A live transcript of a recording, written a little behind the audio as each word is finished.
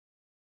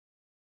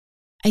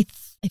I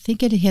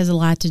think it has a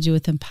lot to do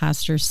with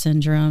imposter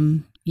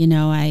syndrome. You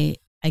know, I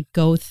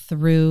go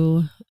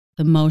through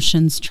the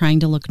motions trying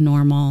to look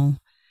normal,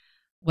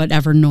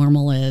 whatever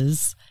normal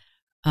is,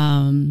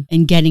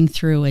 and getting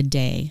through a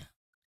day.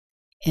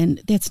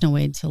 And that's no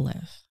way to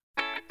live.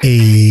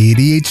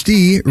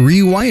 ADHD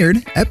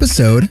Rewired,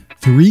 episode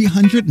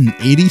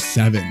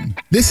 387.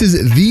 This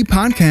is the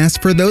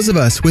podcast for those of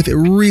us with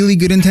really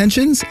good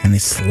intentions and a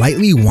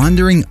slightly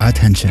wandering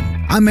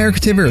attention. I'm Eric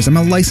Tivers. I'm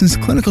a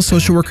licensed clinical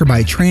social worker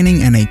by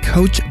training and a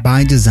coach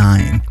by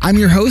design. I'm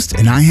your host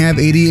and I have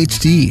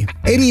ADHD.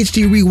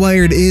 ADHD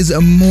Rewired is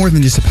more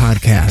than just a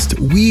podcast.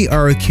 We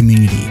are a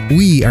community.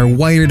 We are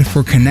wired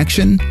for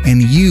connection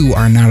and you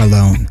are not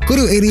alone. Go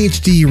to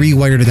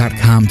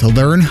ADHDrewired.com to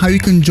learn how you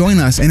can join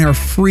us in our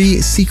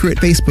free secret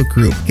Facebook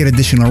group. Get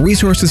additional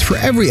resources for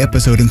every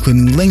episode,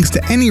 including links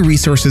to any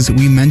resources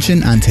we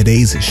mention on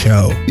today's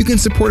show. You can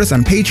support us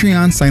on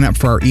Patreon, sign up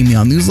for our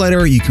email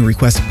newsletter, you can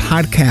request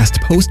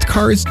podcast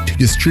postcards to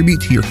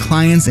distribute to your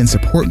clients and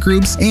support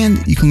groups,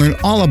 and you can learn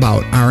all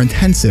about our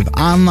intensive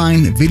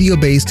online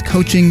video-based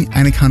coaching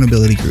and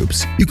accountability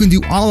groups. You can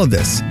do all of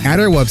this at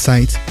our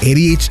website,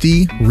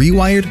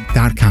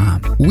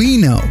 ADHDrewired.com. We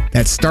know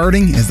that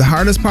starting is the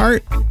hardest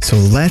part, so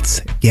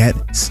let's get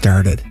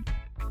started.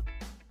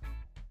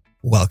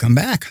 Welcome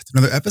back to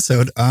another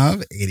episode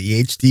of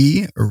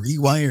ADHD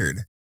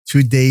Rewired.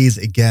 Today's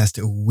guest,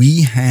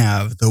 we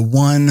have the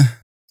one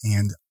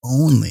and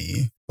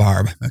only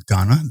Barb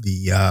McDonagh,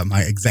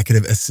 my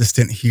executive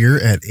assistant here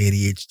at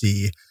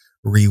ADHD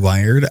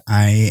Rewired.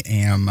 I'm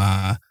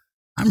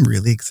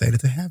really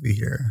excited to have you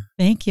here.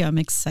 Thank you. I'm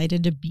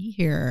excited to be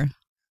here.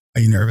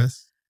 Are you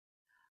nervous?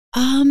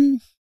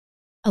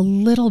 A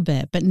little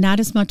bit, but not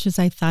as much as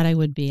I thought I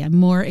would be. I'm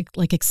more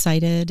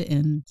excited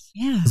and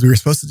yeah. Because we were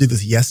supposed to do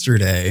this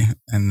yesterday,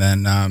 and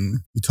then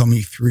you told me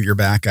you threw your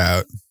back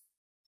out.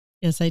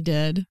 Yes, I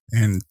did.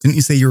 And didn't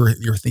you say you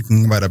were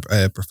thinking about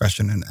a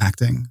profession in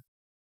acting?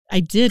 I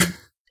did.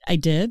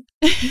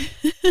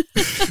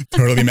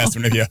 Totally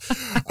messing with you.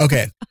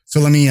 Okay,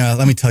 so let me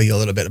tell you a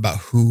little bit about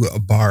who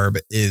Barb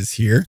is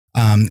here.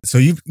 So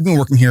you've been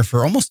working here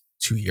for almost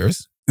 2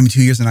 years.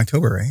 2 years in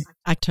October, right?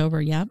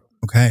 October, yep.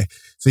 Okay.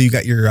 So you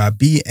got your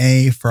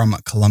BA from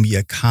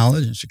Columbia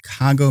College in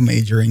Chicago,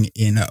 majoring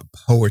in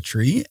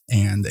poetry,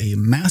 and a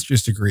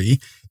master's degree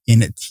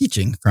in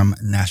teaching from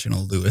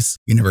National Louis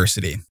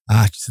University.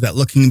 So that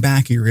looking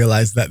back, you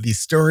realize that the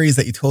stories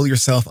that you told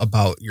yourself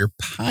about your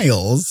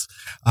piles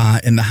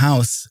in the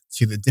house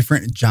to the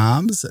different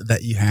jobs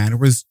that you had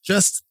was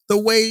just the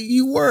way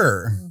you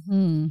were.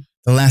 Mm-hmm.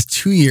 The last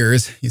 2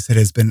 years, you said,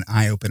 has been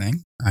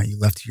eye-opening. You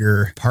left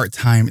your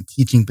part-time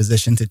teaching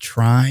position to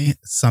try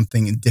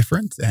something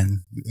different,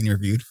 and you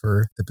interviewed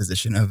for the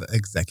position of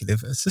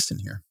executive assistant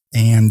here.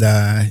 And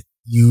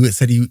you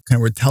said you kind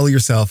of would tell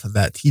yourself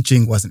that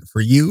teaching wasn't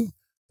for you,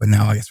 but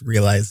now I guess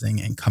realizing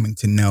and coming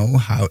to know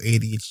how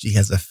ADHD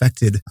has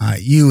affected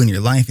you and your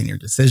life and your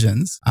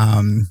decisions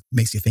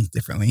makes you think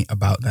differently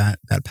about that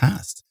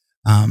past.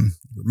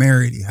 You're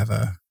married, you have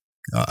a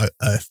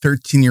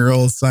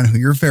 13-year-old son who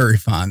you're very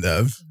fond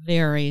of.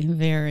 Very,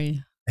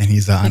 very. And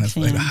he's on his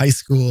way to high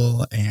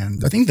school.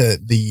 And I think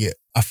a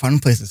fun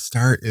place to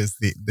start is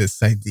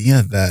this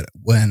idea that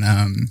when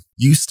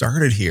you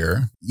started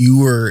here, you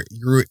were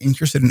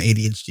interested in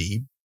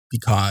ADHD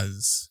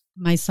because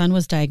my son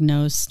was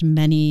diagnosed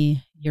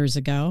many years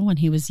ago when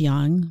he was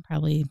young,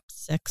 probably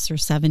 6 or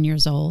 7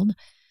 years old.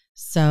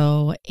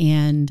 So,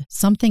 and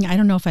something I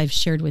don't know if I've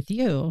shared with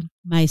you,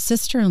 my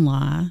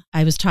sister-in-law,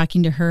 I was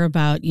talking to her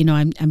about,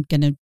 I'm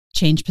going to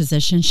change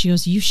position. She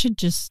goes, you should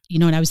just,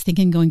 and I was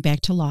thinking going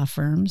back to law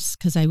firms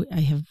because I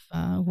have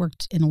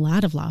worked in a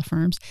lot of law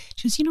firms.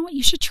 She goes, you know what,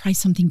 you should try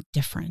something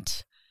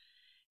different.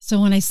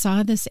 So when I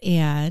saw this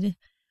ad,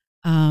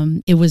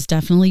 it was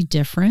definitely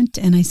different.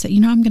 And I said,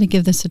 I'm going to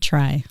give this a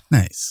try.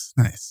 Nice.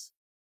 All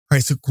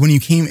right. So when you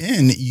came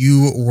in,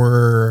 you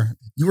were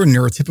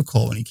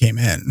neurotypical when you came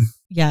in.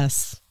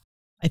 Yes,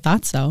 I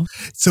thought so.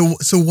 So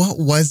what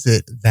was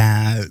it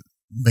that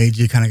made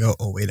you kind of go,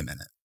 oh, wait a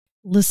minute?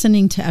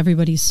 Listening to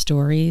everybody's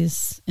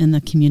stories in the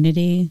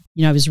community.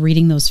 I was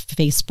reading those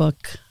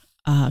Facebook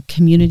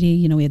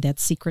community. We had that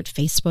secret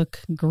Facebook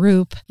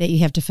group that you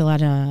have to fill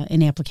out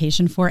an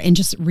application for, and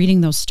just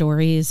reading those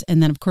stories.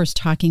 And then, of course,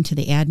 talking to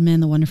the admin,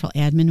 the wonderful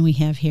admin we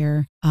have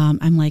here.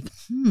 I'm like,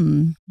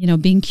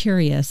 being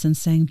curious and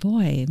saying,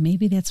 boy,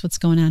 maybe that's what's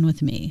going on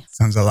with me.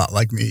 Sounds a lot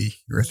like me,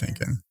 you were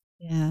thinking.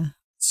 Yeah.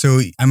 So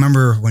I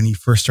remember when you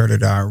first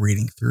started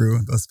reading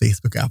through those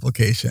Facebook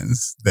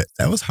applications,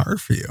 that was hard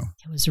for you.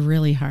 It was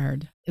really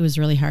hard.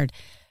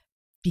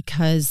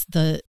 Because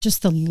the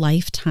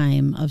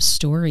lifetime of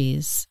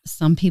stories,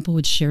 some people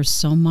would share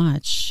so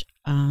much,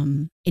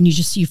 and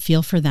you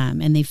feel for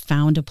them, and they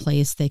found a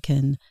place they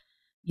can,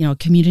 a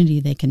community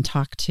they can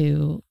talk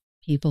to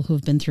people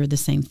who've been through the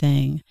same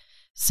thing.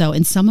 So,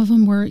 and some of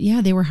them were,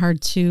 they were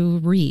hard to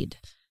read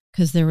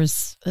because there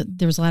was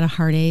a lot of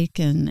heartache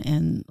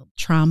and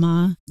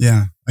trauma.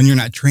 Yeah, and you're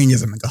not trained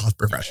as a mental health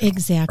professional.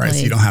 Exactly. Right,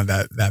 so you don't have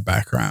that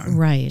background.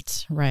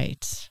 Right.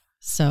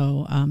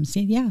 So,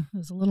 yeah, it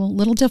was a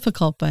little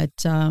difficult, but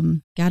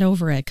got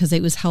over it because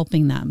it was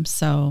helping them.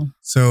 So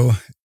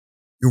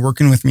you're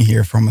working with me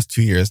here for almost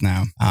 2 years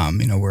now.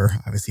 We're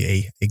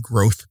obviously a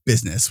growth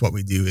business. What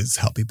we do is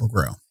help people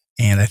grow.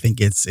 And I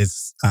think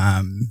it's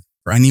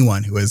for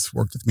anyone who has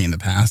worked with me in the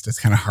past, it's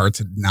kind of hard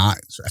to not,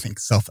 I think,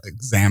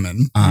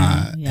 self-examine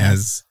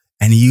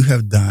and you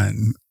have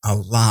done a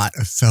lot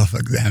of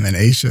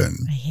self-examination.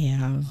 I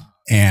have.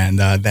 And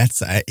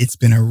it's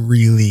been a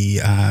really,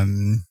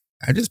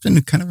 I've just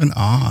been kind of in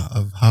awe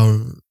of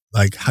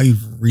how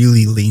you've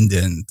really leaned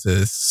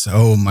into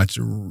so much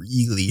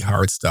really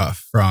hard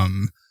stuff,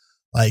 from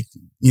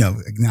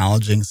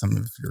acknowledging some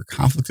of your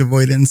conflict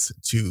avoidance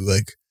to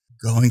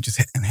going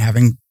and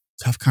having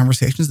tough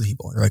conversations with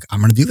people. You're like,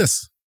 I'm going to do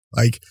this.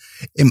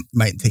 It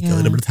might take you a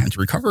little bit of time to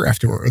recover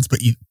afterwards,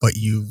 but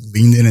you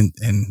leaned in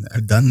and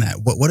have done that.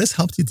 What has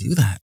helped you do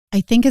that?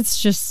 I think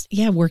it's just,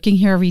 working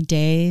here every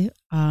day.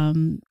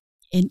 And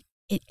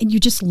you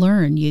just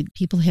learn.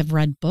 People have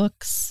read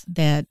books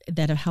that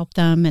have helped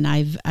them, and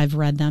I've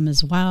read them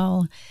as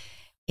well.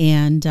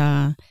 And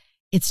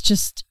it's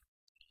just,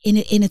 and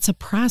it's a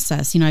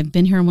process. I've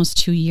been here almost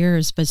 2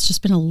 years, but it's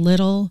just been a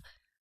little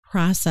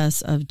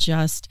process of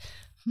just,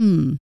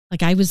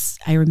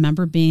 I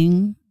remember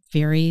being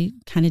very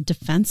kind of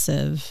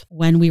defensive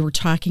when we were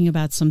talking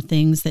about some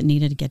things that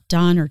needed to get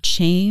done or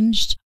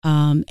changed.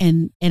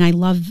 And I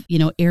love,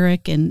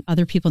 Eric and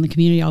other people in the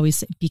community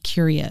always be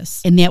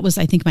curious. And that was,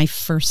 I think, my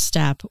first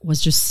step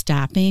was just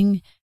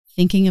stopping,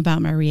 thinking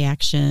about my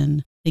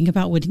reaction, think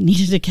about what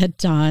needed to get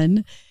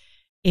done.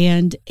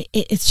 And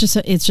it's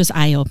just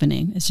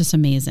eye-opening. It's just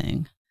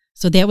amazing.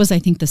 So that was, I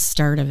think, the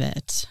start of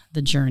it,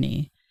 the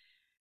journey.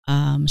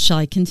 Shall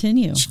I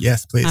continue?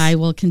 Yes, please. I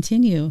will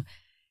continue.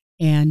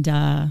 And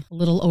a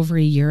little over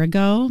a year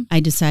ago, I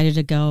decided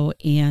to go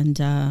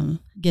and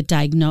get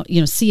diagnosed,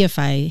 see if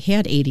I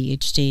had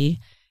ADHD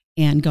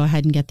and go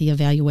ahead and get the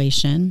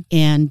evaluation.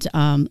 And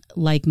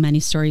like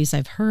many stories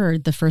I've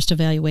heard, the first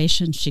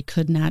evaluation, she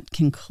could not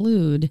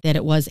conclude that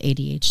it was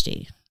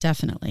ADHD,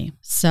 definitely.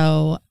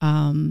 So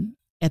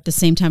at the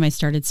same time, I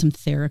started some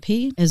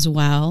therapy as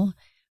well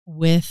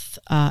with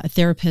a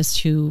therapist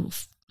who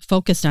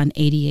focused on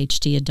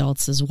ADHD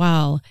adults as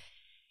well.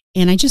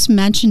 And I just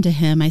mentioned to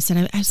him, I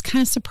said, I was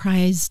kind of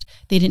surprised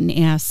they didn't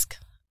ask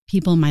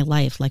people in my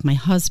life, like my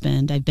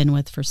husband I've been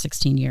with for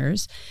 16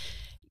 years,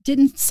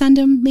 didn't send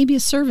him maybe a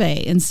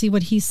survey and see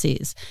what he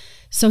sees.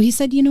 So he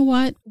said, you know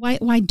what,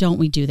 why don't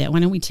we do that? Why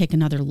don't we take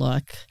another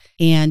look?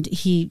 And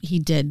he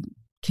did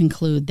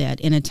conclude that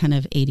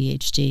inattentive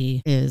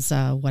ADHD is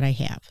what I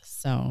have.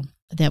 So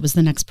that was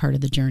the next part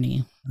of the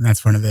journey. And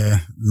that's one of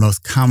the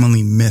most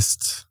commonly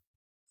missed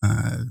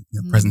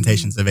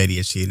presentations of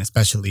ADHD, and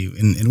especially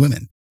in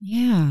women.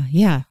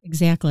 Yeah,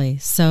 exactly.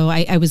 So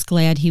I was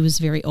glad he was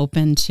very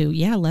open to,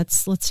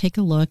 let's take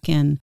a look,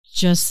 and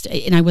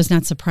I was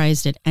not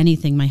surprised at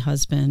anything my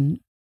husband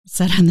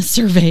said on the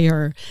survey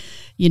or,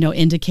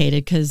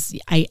 indicated, because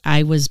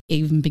I was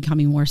even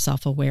becoming more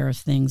self-aware of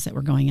things that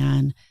were going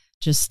on,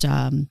 just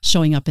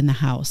showing up in the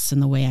house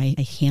and the way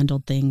I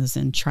handled things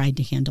and tried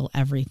to handle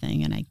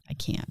everything, and I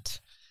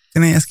can't.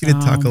 Can I ask you to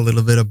talk a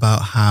little bit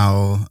about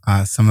how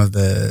some of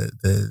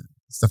the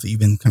stuff that you've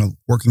been kind of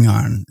working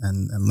on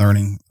and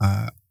learning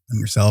on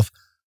yourself,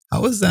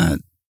 how has that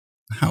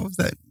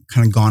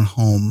kind of gone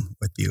home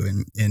with you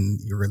in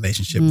your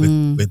relationship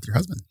with your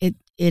husband?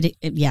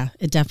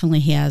 It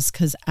definitely has,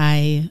 because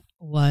I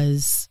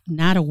was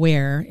not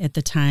aware at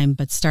the time,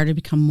 but started to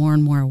become more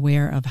and more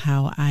aware of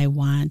how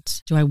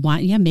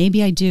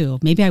maybe I do.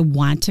 Maybe I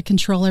want to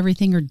control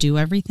everything or do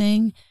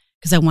everything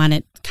because I want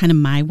it kind of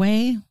my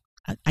way.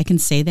 I can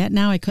say that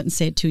now. I couldn't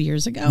say it 2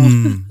 years ago.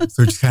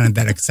 So just kind of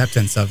that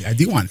acceptance of, I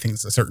do want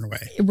things a certain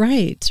way.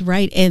 Right.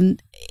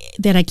 And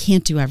that I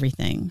can't do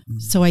everything.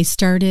 So I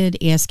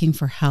started asking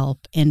for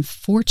help. And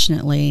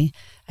fortunately,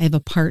 I have a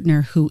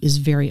partner who is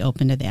very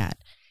open to that.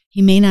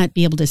 He may not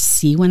be able to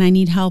see when I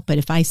need help, but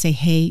if I say,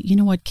 hey, you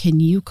know what, can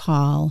you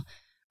call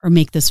or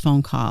make this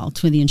phone call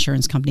to the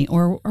insurance company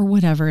or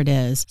whatever it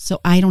is,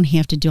 so I don't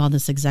have to do all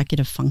this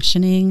executive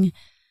functioning,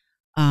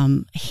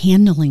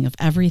 handling of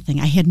everything.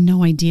 I had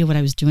no idea what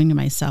I was doing to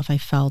myself. I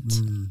felt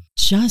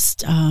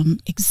just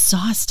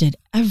exhausted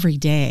every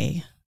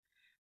day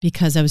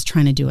because I was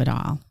trying to do it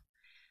all.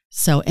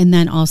 So, and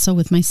then also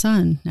with my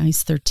son, now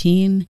he's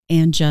 13,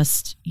 and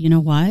just, you know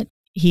what?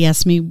 He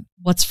asked me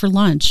what's for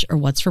lunch or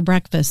what's for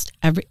breakfast.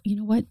 You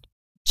know what?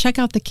 Check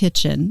out the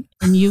kitchen.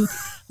 And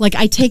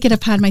I take it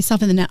upon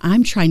myself, and then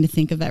I'm trying to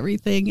think of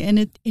everything, and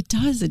it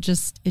does.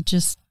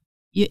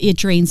 It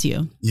drains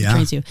you. Yeah. It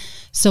drains you.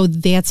 So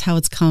that's how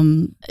it's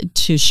come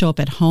to show up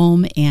at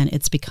home, and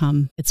it's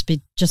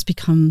just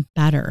become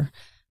better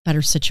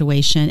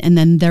situation. And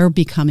then they're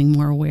becoming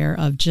more aware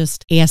of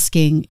just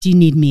asking, do you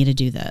need me to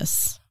do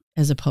this?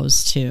 As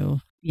opposed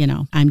to,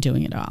 I'm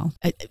doing it all.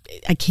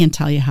 I can't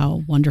tell you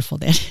how wonderful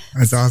that is.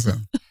 That's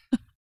awesome.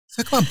 Let's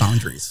talk about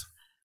boundaries.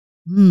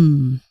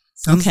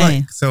 Sounds okay.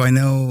 like, so I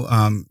know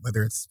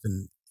whether it's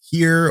been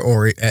here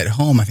or at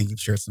home, I think you've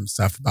shared some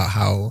stuff about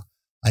how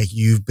like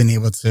you've been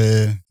able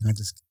to kind of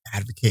just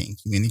advocate and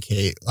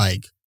communicate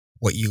like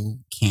what you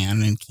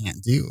can and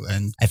can't do.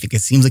 And I think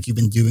it seems like you've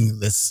been doing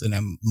this in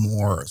a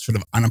more sort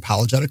of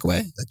unapologetic way,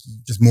 like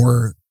you're just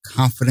more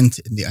confident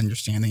in the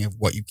understanding of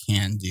what you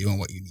can do and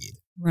what you need.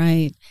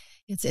 Right.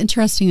 It's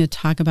interesting to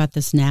talk about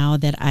this now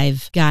that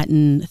I've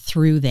gotten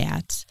through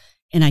that.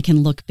 And I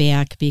can look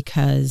back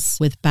because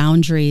with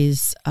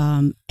boundaries,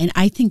 and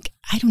I think,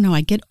 I don't know,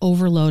 I get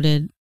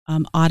overloaded,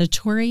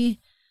 auditory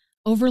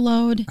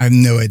overload. I have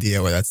no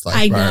idea what that's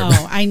like.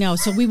 I know.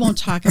 So we won't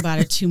talk about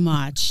it too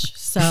much.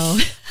 So,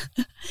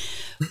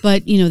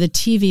 but the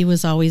TV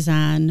was always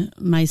on.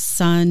 My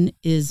son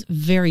is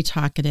very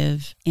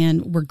talkative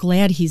and we're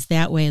glad he's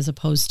that way as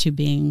opposed to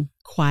being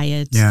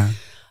quiet. Yeah.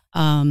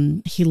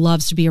 He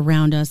loves to be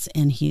around us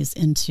and he's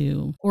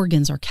into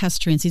organs,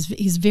 orchestrions.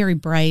 He's very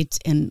bright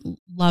and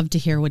love to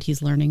hear what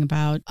he's learning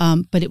about.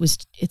 But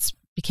it's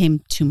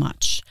became too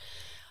much.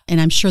 And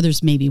I'm sure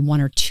there's maybe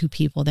one or two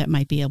people that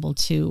might be able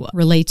to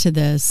relate to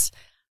this.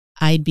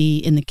 I'd be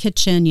in the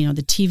kitchen,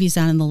 the TV's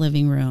on in the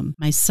living room.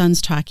 My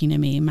son's talking to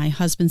me. My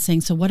husband's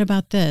saying, so what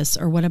about this?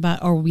 Or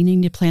we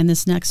need to plan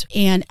this next.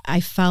 And I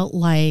felt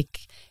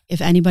like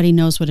if anybody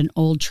knows what an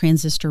old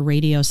transistor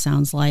radio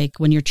sounds like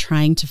when you're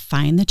trying to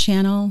find the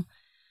channel,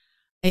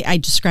 I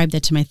described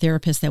that to my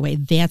therapist that way.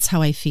 That's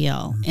how I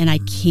feel. Mm-hmm. And I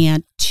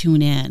can't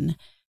tune in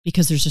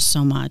because there's just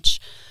so much.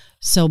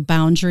 So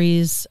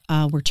boundaries,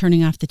 we're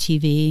turning off the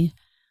TV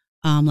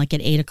like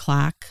at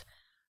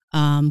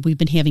 8:00. We've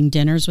been having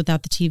dinners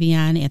without the TV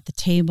on at the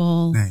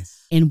table.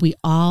 Nice. And we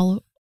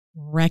all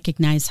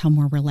recognize how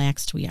more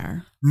relaxed we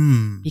are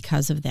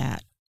because of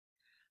that.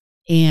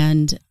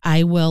 And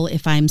I will,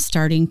 if I'm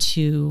starting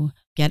to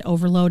get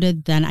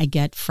overloaded, then I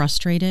get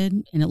frustrated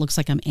and it looks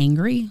like I'm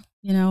angry,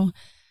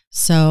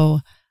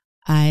 So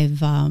I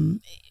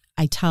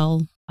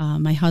tell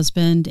my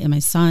husband and my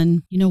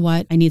son, you know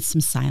what? I need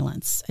some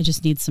silence. I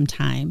just need some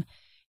time.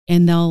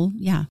 And they'll,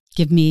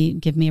 give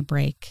me a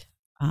break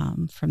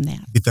from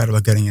that. You thought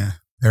about getting a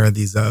pair of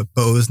these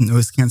Bose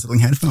noise-canceling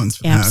headphones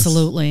for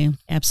Absolutely.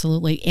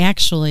 Absolutely.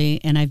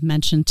 Actually, and I've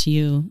mentioned to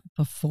you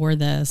before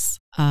this,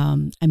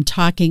 I'm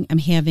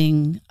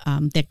having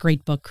that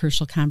great book,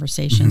 Crucial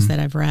Conversations, that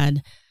I've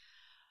read,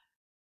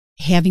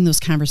 having those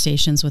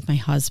conversations with my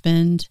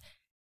husband.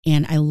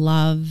 And I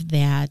love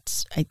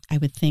that I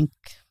would think,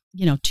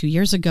 2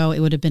 years ago,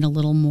 it would have been a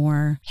little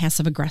more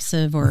passive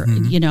aggressive or,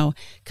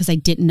 because I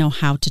didn't know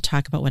how to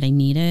talk about what I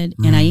needed.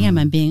 And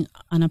I'm being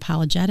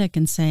unapologetic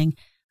and saying,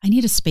 I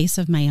need a space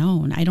of my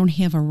own. I don't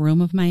have a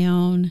room of my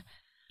own.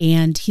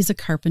 And he's a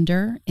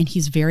carpenter and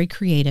he's very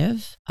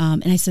creative.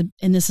 And I said,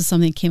 and this is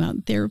something that came out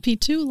in therapy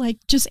too, like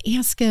just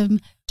ask him,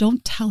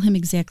 don't tell him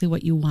exactly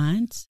what you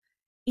want.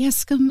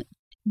 Ask him,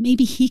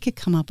 maybe he could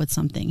come up with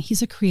something.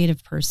 He's a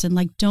creative person.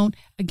 Like, don't,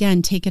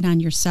 again, take it on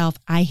yourself.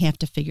 I have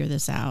to figure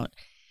this out.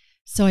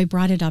 So I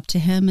brought it up to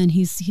him and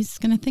he's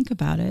going to think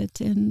about it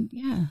and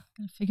going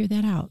to figure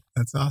that out.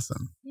 That's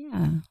awesome.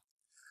 Yeah.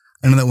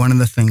 I know that one of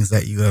the things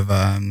that you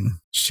have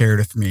shared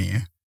with me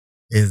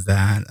is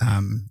that,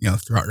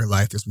 throughout your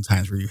life, there's been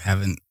times where you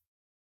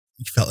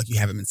felt like you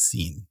haven't been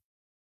seen.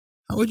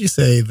 How would you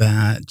say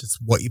that just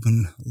what you've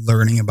been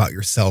learning about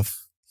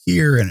yourself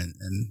here and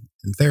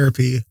in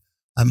therapy,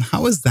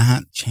 how has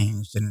that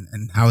changed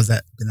and how has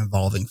that been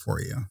evolving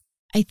for you?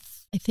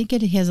 I think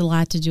it has a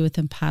lot to do with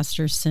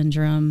imposter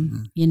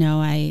syndrome.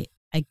 I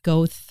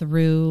go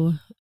through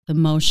the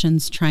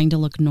motions trying to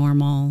look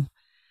normal,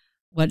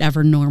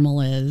 whatever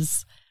normal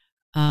is,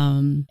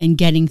 and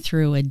getting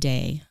through a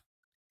day.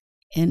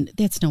 And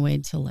that's no way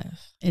to live.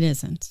 It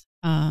isn't.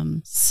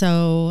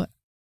 So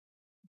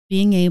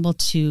being able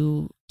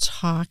to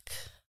talk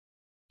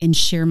and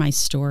share my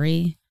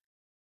story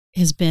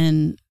has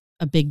been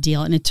a big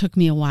deal. And it took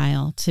me a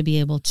while to be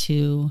able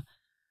to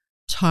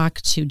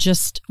talk to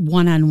just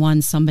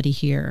one-on-one somebody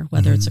here,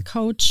 whether it's a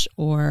coach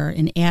or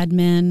an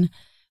admin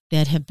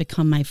that have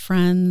become my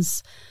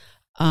friends,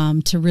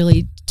 to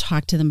really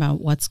talk to them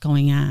about what's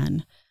going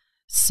on.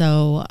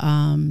 So,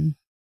 and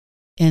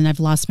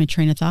I've lost my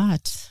train of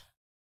thought.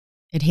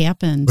 It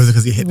happened. Was it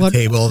because you hit the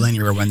table and then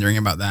you were wondering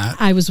about that?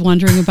 I was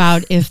wondering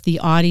about if the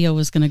audio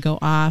was going to go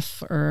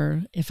off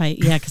or if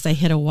because I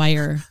hit a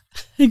wire.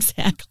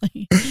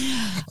 Exactly.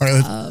 All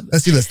right,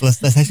 let's do this.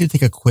 Let's actually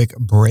take a quick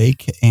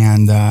break.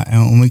 And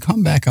when we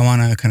come back, I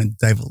want to kind of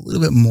dive a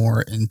little bit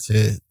more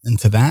into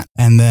that.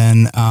 And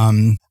then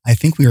I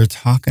think we were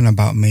talking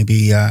about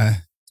maybe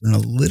doing a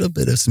little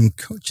bit of some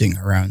coaching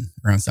around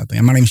something.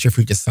 I'm not even sure if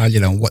we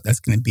decided on what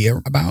that's going to be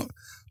about,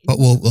 but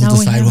we'll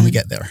decide when we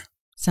get there.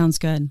 Sounds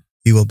good.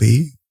 We will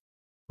be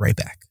right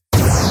back.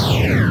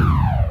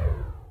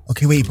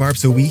 Okay, wait, Barb.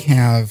 So we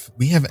have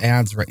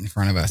ads right in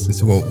front of us. And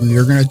so what we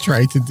are going to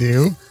try to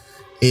do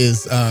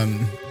is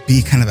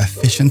be kind of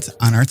efficient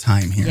on our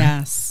time here.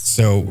 Yes.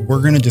 So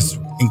we're going to just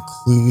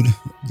include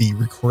the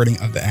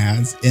recording of the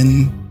ads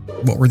in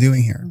what we're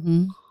doing here.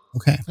 Mm-hmm.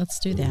 Okay. Let's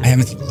do that. I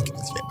haven't taken a look at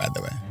this yet, by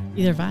the way.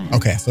 Either have I.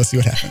 Okay, so let's see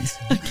what happens.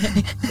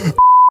 Okay.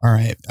 All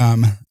right.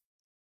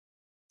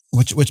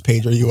 Which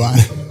page are you on?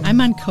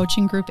 I'm on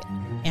coaching group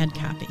ad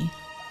copy.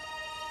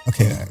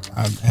 Okay,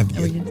 I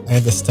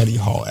have the study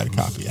hall ad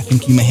copy. I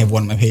think you may have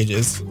one of my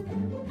pages.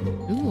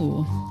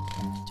 Ooh.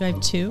 Do I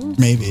have two?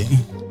 Maybe.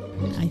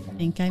 I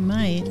think I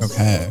might.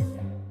 Okay.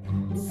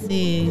 Let's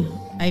see.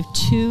 I have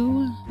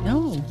two.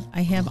 No,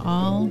 I have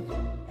all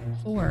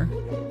four.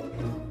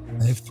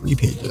 I have 3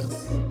 pages.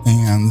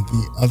 And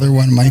the other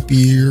one might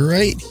be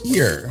right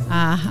here.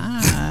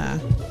 Aha.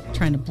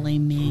 Trying to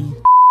blame me.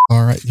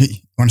 All right. You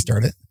want to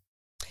start it?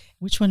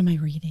 Which one am I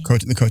reading?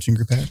 The coaching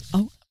group ad.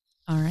 Oh,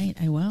 all right.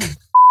 I will.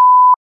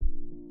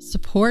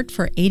 Support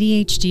for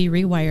ADHD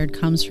reWired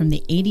comes from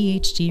the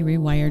ADHD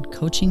reWired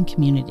coaching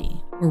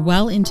community. We're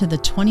well into the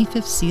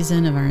 25th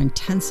season of our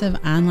intensive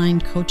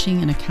online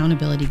coaching and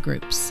accountability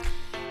groups.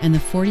 And the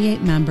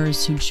 48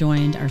 members who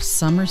joined our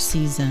summer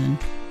season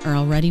are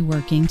already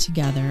working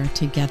together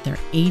to get their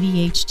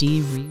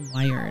ADHD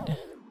rewired.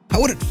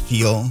 How would it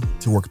feel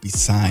to work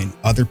beside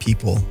other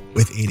people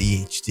with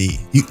ADHD?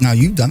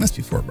 You've done this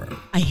before, Barb.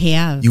 I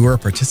have. You were a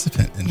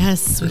participant in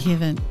Yes, we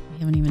haven't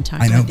even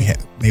talked I know. about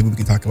it. Maybe we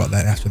can talk about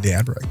that after the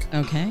ad break.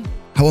 Okay.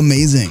 How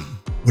amazing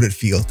would it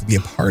feel to be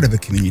a part of a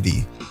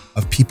community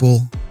of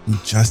people who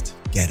just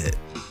get it?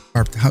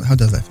 Barb, how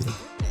does that feel?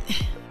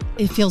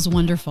 It feels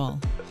wonderful.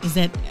 Is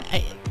that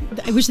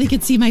I wish they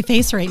could see my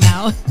face right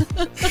now.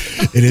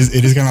 It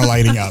is kind of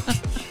lighting up.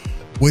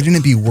 Wouldn't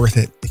it be worth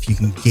it if you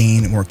can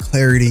gain more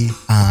clarity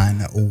on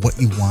what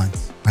you want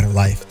out of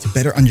life, to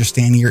better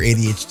understand your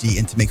ADHD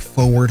and to make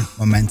forward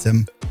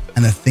momentum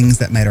and the things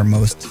that matter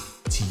most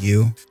to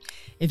you?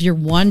 If you're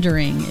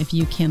wondering if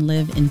you can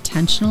live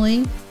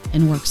intentionally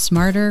and work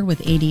smarter with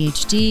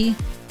ADHD,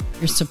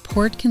 your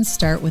support can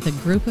start with a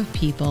group of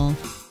people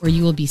where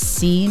you will be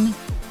seen,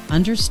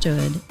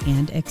 understood,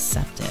 and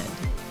accepted.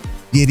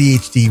 The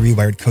ADHD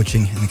reWired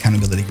coaching and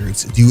accountability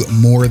groups do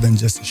more than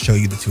just show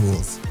you the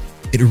tools.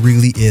 It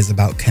really is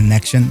about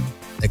connection,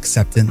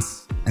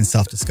 acceptance, and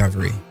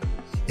self-discovery.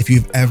 If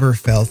you've ever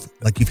felt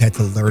like you've had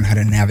to learn how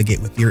to navigate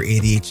with your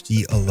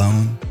ADHD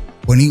alone,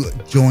 when you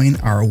join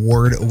our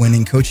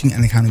award-winning coaching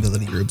and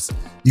accountability groups,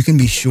 you can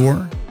be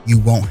sure you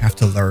won't have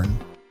to learn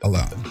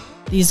alone.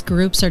 These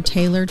groups are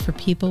tailored for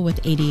people with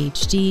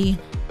ADHD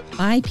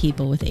by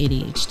people with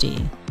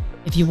ADHD.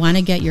 If you want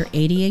to get your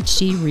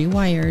ADHD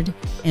rewired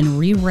and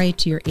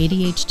rewrite your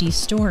ADHD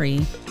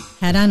story,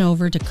 head on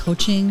over to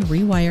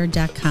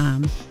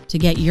coachingrewired.com to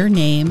get your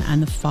name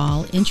on the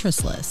fall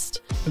interest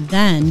list.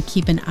 Then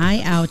keep an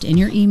eye out in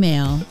your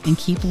email and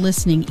keep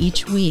listening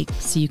each week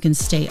so you can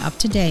stay up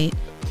to date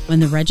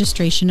when the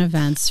registration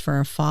events for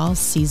our fall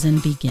season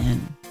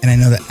begin. And I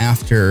know that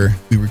after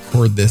we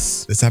record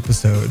this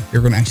episode,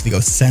 you're going to actually go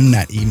send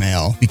that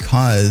email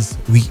because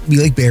we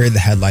like buried the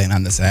headline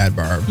on this ad,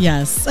 Barb.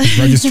 Yes.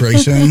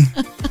 Registration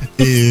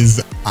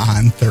is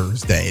on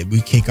Thursday.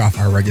 We kick off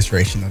our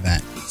registration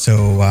event.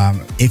 So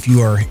if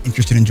you are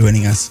interested in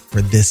joining us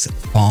for this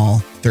fall,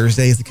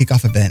 Thursday is the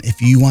kickoff event.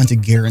 If you want to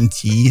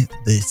guarantee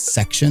the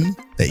section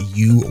that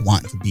you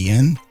want to be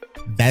in,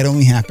 that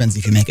only happens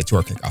if you make it to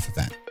our kickoff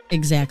event.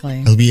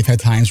 Exactly. We've had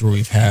times where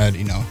we've had,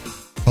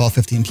 12,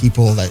 15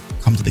 people that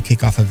come to the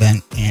kickoff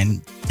event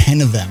and 10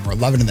 of them or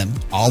 11 of them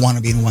all want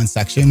to be in one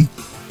section.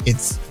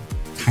 It's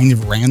kind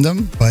of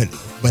random, but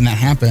when that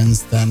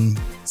happens, then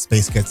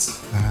space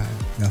gets,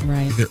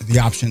 right. The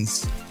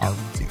options are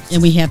reduced.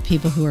 And we have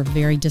people who are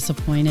very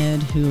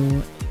disappointed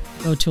who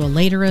go to a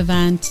later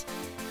event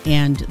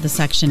and the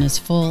section is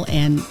full.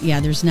 And yeah,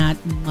 there's not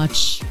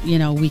much,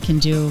 we can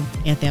do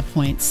at that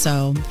point.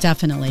 So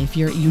definitely, if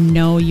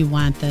you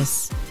want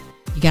this,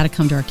 you got to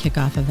come to our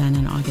kickoff event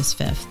on August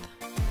 5th.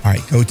 All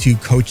right, go to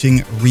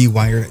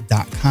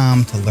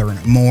coachingrewired.com to learn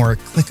more.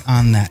 Click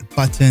on that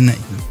button. You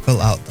can fill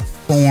out the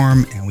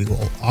form and we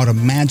will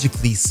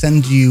automatically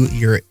send you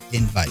your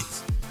invite.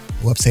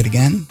 The website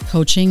again?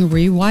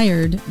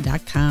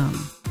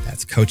 coachingrewired.com.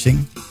 That's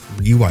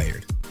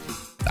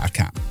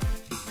coachingrewired.com.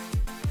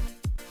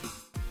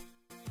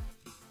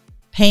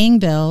 Paying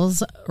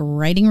bills,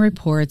 writing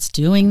reports,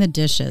 doing the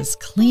dishes,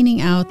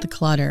 cleaning out the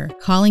clutter,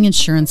 calling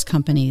insurance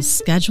companies,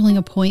 scheduling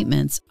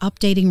appointments,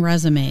 updating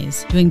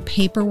resumes, doing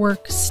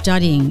paperwork,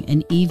 studying,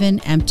 and even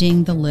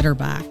emptying the litter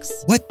box.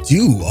 What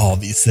do all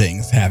these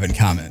things have in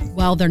common?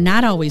 Well, they're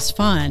not always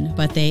fun,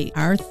 but they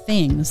are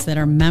things that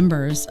our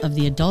members of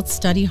the Adult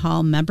Study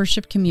Hall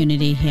membership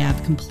community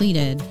have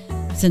completed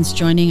since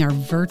joining our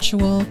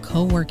virtual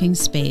co-working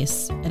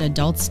space at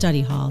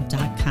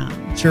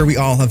adultstudyhall.com. Sure, we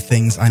all have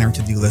things on our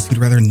to-do list we'd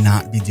rather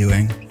not be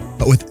doing,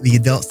 but with the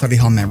Adult Study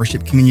Hall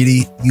membership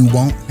community, you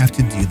won't have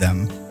to do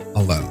them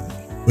alone.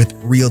 With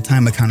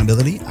real-time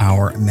accountability,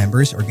 our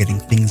members are getting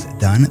things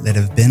done that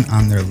have been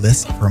on their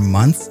list for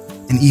months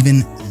and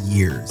even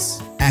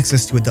years.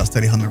 Access to Adult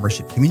Study Hall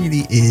membership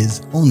community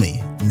is only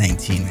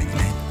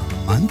 $19.99 a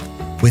month.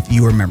 With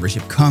your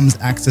membership comes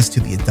access to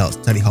the Adult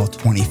Study Hall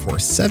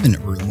 24/7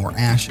 room, or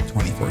ASH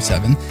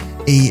 24/7,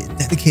 a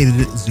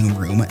dedicated Zoom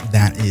room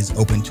that is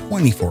open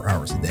 24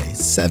 hours a day,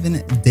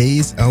 7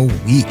 days a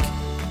week.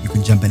 You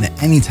can jump in at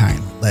any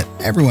time, let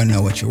everyone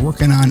know what you're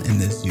working on in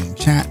this Zoom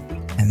chat,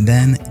 and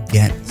then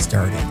get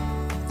started.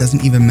 It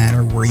doesn't even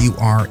matter where you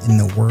are in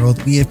the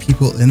world. We have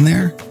people in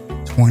there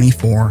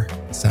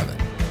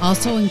 24/7.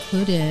 Also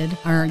included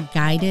are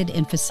guided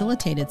and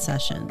facilitated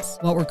sessions,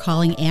 what we're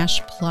calling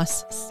Ash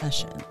Plus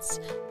sessions.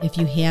 If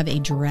you have a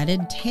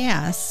dreaded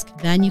task,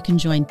 then you can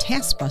join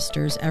Task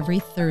Busters every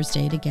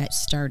Thursday to get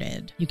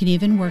started. You can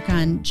even work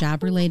on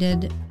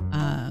job-related...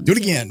 Do it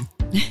again.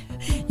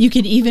 You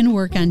can even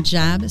work on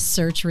job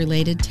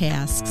search-related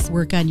tasks,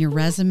 work on your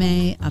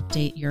resume,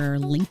 update your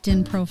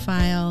LinkedIn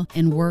profile,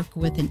 and work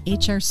with an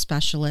HR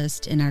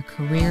specialist in our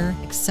Career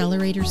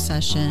Accelerator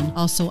session,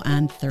 also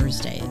on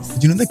Thursdays.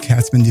 Do you know that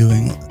Kat's been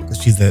doing,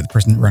 because she's the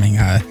person running,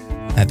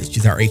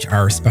 she's our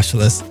HR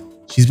specialist.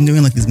 She's been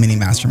doing like these mini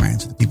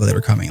masterminds with the people that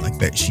are coming, like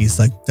that. She's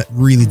like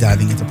really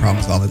diving into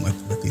problem solving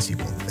with these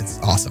people. It's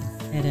awesome.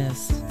 It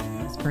is.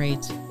 It's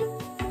great.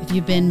 If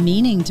you've been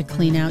meaning to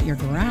clean out your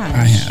garage,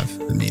 I have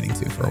been meaning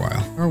to for a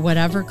while, or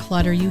whatever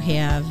clutter you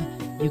have,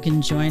 you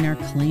can join our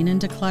Clean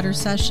and Declutter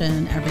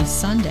session every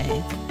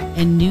Sunday.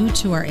 And new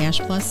to our Ash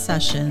Plus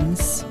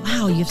sessions,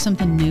 wow, you have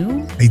something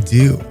new? I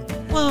do.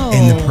 Whoa.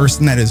 And the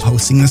person that is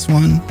hosting this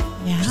one,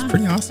 is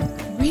pretty awesome.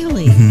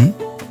 Really?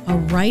 Mm-hmm. A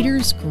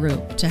writer's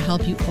group to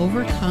help you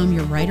overcome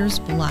your writer's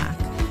block,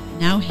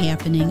 now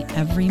happening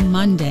every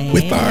Monday.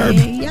 With Barb.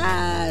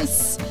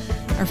 Yes.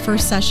 Our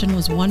first session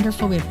was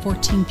wonderful. We had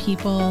 14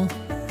 people.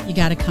 You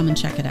got to come and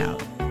check it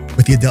out.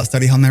 With the Adult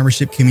Study Hall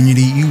membership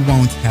community, you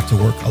won't have to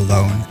work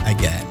alone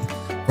again.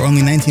 For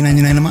only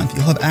 $19.99 a month,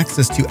 you'll have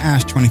access to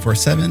ASH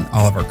 24/7,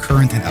 all of our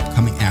current and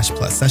upcoming ASH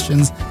Plus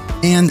sessions,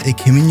 and a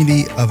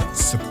community of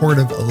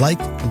supportive,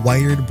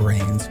 like-wired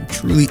brains who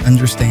truly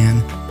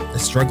understand the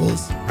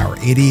struggles our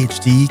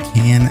ADHD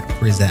can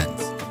present.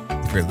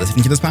 If you're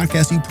listening to this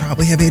podcast, you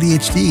probably have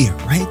ADHD,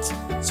 right?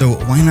 So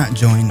why not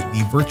join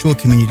the virtual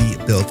community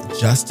built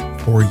just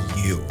for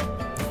you?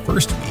 The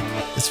first week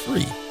is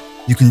free.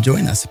 You can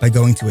join us by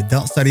going to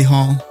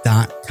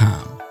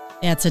adultstudyhall.com.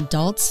 That's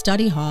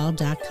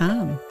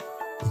adultstudyhall.com.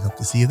 We hope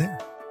to see you there.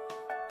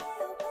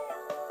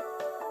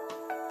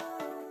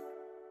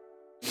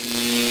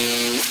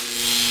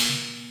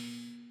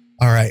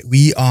 All right,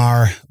 we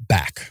are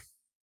back.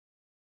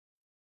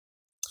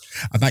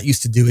 I'm not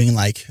used to doing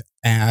like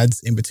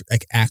ads in between,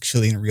 like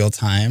actually in real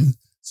time.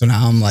 So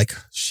now I'm like,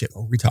 shit,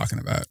 what are we talking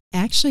about?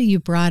 Actually, you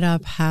brought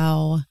up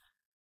how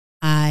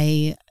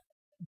I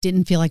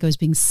didn't feel like I was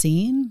being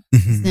seen.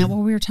 Mm-hmm. Isn't that what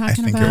we were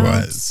talking about? I think it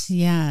was.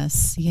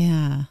 Yes.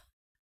 Yeah.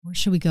 Where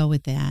should we go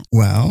with that?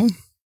 Well,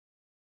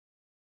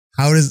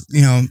 what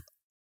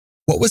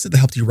was it that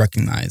helped you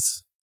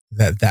recognize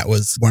that that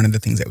was one of the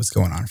things that was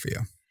going on for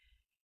you?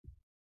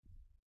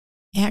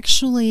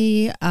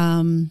 Actually,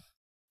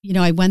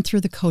 I went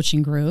through the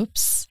coaching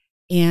groups,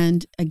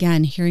 and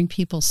again, hearing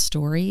people's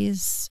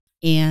stories,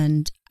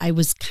 and I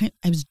was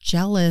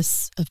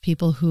jealous of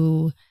people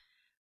who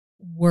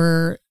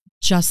were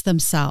just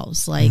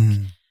themselves. Like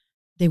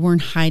they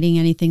weren't hiding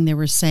anything. They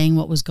were saying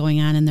what was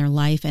going on in their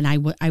life. And I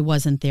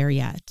wasn't there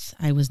yet.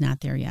 I was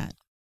not there yet.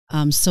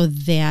 So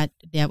that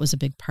was a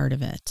big part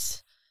of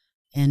it.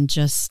 And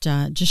just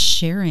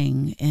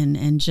sharing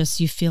and just,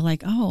 you feel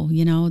like, oh,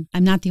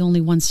 I'm not the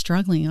only one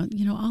struggling.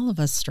 All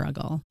of us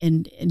struggle,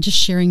 and just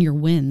sharing your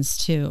wins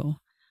too.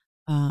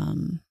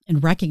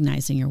 And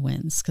recognizing your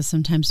wins, because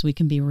sometimes we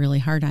can be really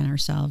hard on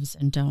ourselves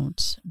and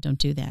don't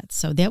do that.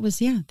 So that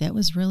was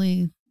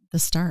really the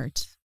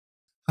start.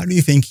 How do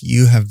you think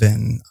you have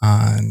been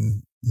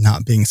on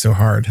not being so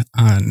hard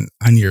on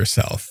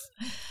yourself?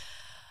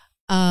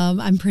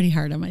 I'm pretty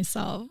hard on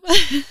myself.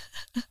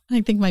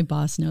 I think my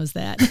boss knows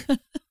that.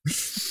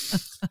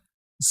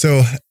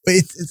 So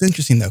it's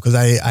interesting though, because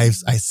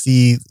I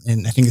see,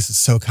 and I think this is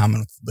so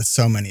common with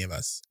so many of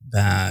us,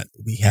 that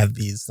we have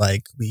these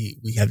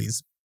we have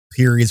these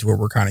periods where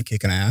we're kind of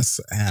kicking ass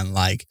and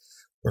like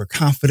we're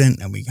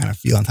confident and we kind of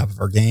feel on top of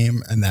our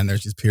game, and then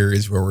there's these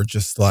periods where we're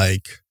just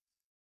like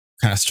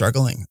kind of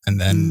struggling,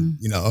 and then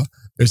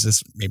there's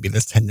this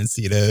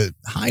tendency to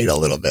hide a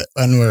little bit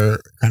when we're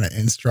kind of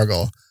in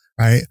struggle,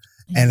 right?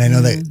 And I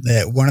know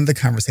that one of the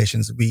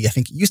conversations I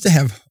think used to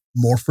have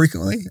more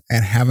frequently,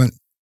 and I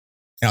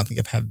don't think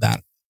I've had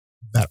that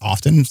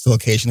often. Still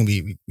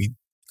occasionally we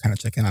kind of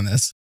check in on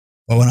this.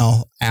 But when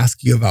I'll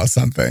ask you about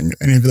something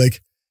and you'd be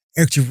like,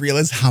 Eric, do you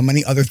realize how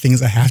many other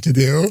things I have to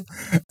do?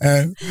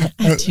 And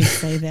I do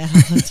say that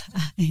all the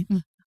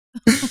time.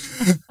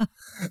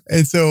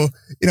 And so,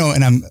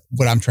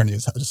 what I'm trying to do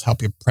is just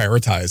help you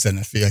prioritize. And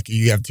if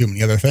you have too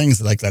many other things,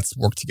 like, let's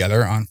work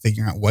together on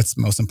figuring out what's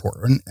most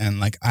important.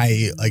 And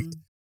I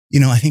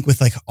think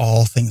with like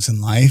all things in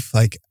life,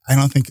 like, I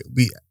don't think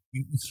you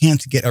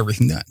can't get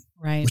everything done.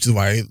 Right. Which is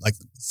why like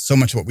so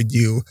much of what we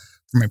do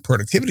from a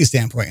productivity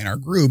standpoint in our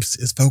groups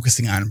is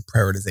focusing on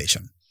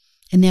prioritization.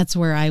 And that's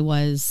where I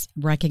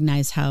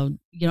recognize how,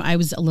 I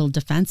was a little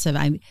defensive.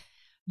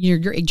 You're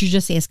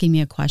just asking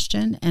me a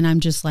question, and I'm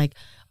just like,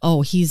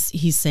 oh,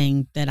 he's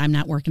saying that I'm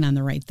not working on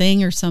the right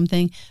thing or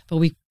something. But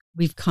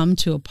we've come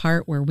to a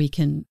part where we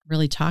can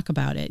really talk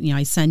about it.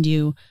 I send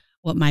you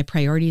what my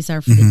priorities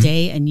are for the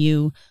day, and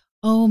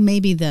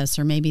maybe this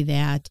or maybe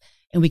that.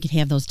 And we could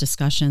have those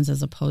discussions,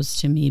 as opposed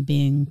to me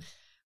being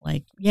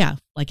like,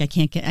 I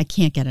can't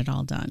get it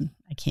all done.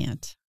 I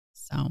can't.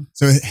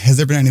 So has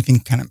there been anything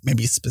kind of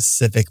maybe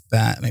specific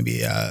that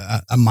maybe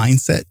a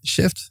mindset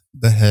shift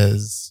that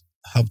has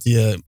helped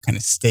you kind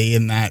of stay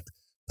in that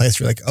place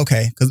where you're like,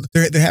 okay, because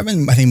there have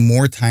been, I think,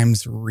 more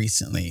times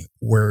recently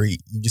where you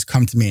just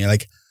come to me and you're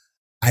like,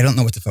 I don't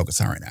know what to focus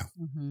on right now.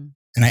 Mm-hmm.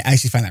 And I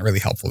actually find that really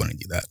helpful when I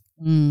do that.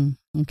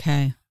 Okay.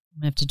 I'm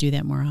going to have to do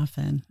that more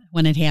often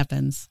when it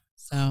happens.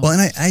 So, well,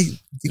 and I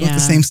deal with the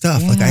same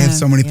stuff. Like I have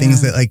so many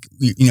things that like,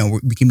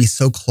 we can be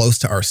so close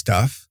to our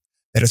stuff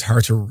that it's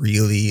hard to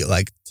really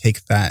like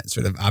take that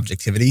sort of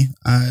objectivity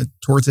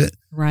towards it.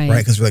 Right.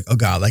 Because we're like, oh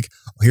God, like,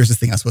 here's the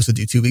thing I was supposed to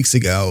do 2 weeks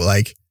ago.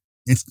 Like,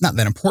 it's not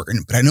that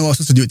important, but I know I was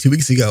supposed to do it 2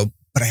 weeks ago,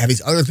 but I have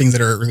these other things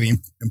that are really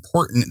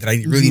important that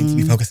I really need to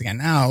be focusing on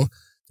now.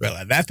 Do I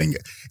let that thing go?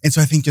 And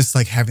so I think just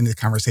like having the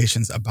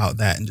conversations about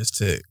that and just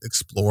to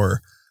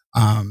explore,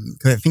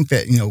 because I think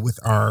that, with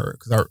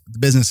the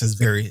business is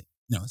very,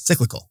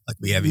 cyclical. Like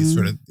we have these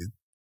sort of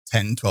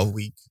 10, 12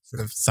 week sort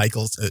of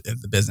cycles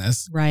of the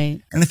business. Right.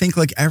 And I think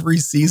like every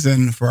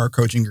season for our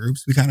coaching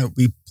groups,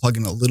 we plug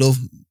in a little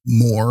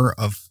more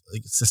of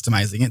like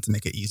systemizing it to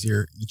make it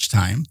easier each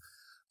time.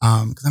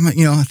 Cause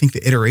I think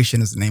the iteration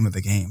is the name of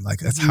the game. Like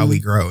that's how we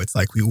grow. It's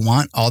like, we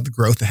want all the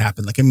growth to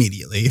happen like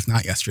immediately, if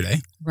not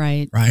yesterday.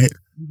 Right. Right.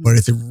 Mm-hmm. But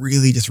it's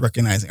really just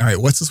recognizing, all right,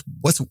 what's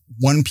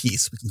one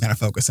piece we can kind of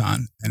focus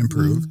on and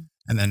improve.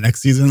 And then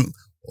next season,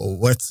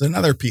 what's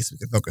another piece we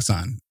can focus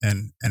on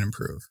and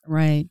improve.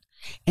 Right.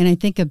 And I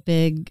think a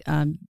big,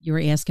 you were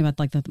asking about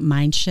like the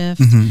mind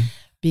shift,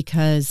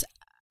 because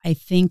I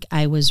think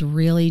I was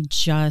really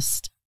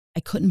I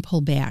couldn't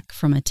pull back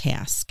from a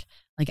task.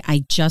 Like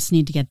I just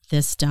need to get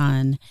this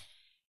done.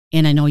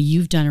 And I know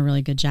you've done a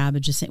really good job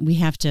of just saying, we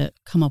have to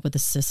come up with a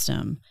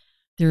system.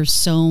 There's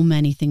so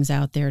many things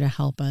out there to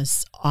help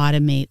us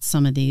automate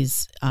some of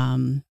these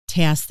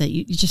tasks that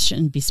you just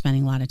shouldn't be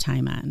spending a lot of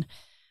time on.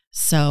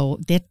 So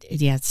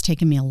it's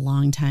taken me a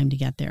long time to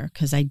get there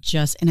because I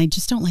just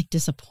don't like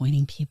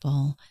disappointing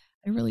people.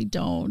 I really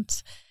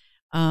don't.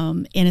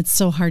 And it's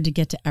so hard to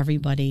get to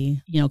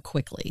everybody,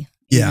 quickly.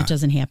 It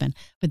doesn't happen.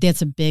 But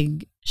that's a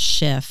big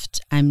shift.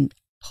 I'm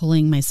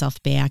pulling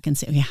myself back and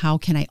saying, okay, how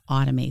can I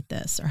automate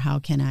this? Or how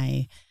can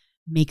I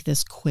make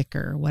this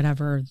quicker?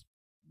 Whatever,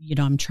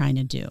 I'm trying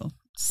to do.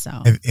 So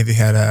have you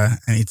had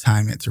any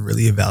time to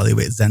really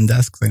evaluate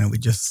Zendesk? I know we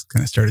just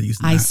kind of started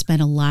using that. I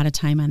spent a lot of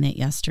time on that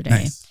yesterday.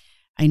 Nice.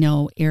 I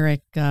know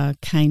Eric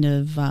kind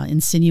of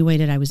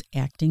insinuated I was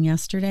acting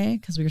yesterday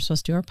because we were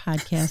supposed to do our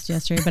podcast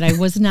yesterday, but I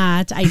was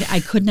not. I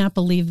could not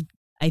believe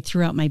I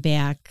threw out my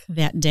back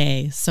that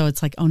day. So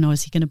it's like, oh no,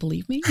 is he going to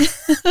believe me?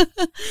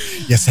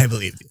 Yes, I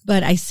believed you.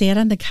 But I sat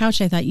on the couch.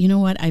 I thought, you know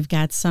what? I've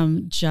got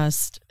some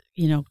just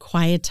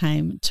quiet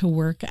time to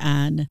work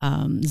on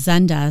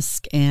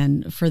Zendesk.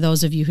 And for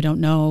those of you who don't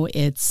know,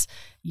 it's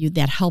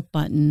that help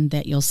button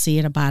that you'll see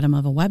at the bottom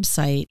of a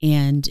website,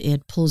 and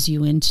it pulls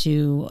you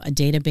into a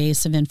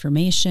database of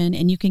information,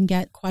 and you can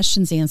get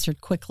questions answered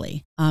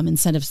quickly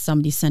instead of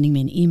somebody sending me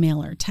an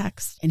email or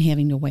text and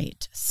having to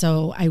wait.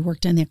 So I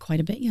worked on that quite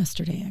a bit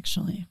yesterday,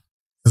 actually.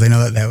 Because I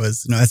know that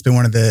was, that's been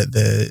one of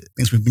the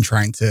things we've been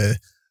trying to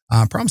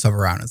problem solve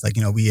around. It's like,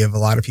 we have a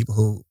lot of people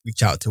who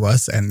reach out to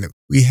us, and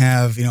we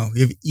have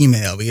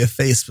email, we have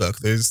Facebook,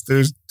 there's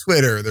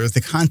Twitter, there's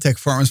the contact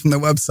forms from the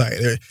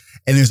website,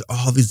 and there's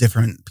all these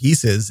different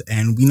pieces.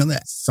 And we know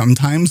that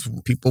sometimes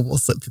people will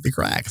slip through the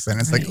cracks, and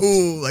it's like,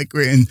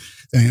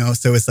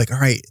 so it's like, all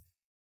right,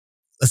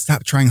 let's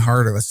stop trying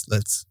harder.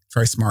 Let's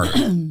try smarter.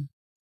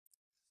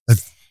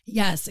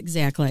 Yes,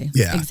 exactly.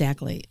 Yeah,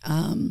 exactly.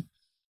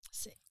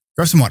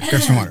 Grab some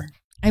water.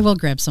 I will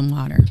grab some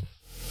water.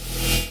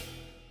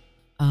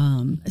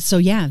 So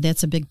yeah,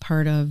 that's a big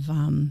part of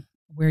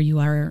where you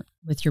are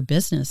with your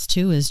business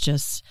too, is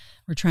just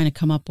we're trying to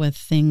come up with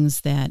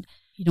things that,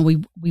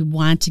 we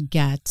want to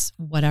get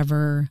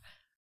whatever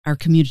our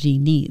community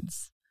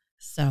needs.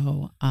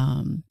 So,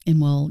 and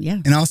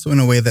and also in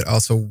a way that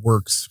also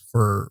works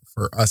for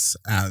us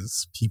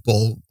as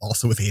people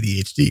also with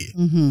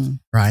ADHD,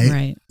 right?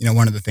 Right.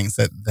 One of the things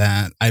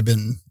that I've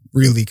been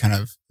really kind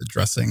of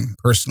addressing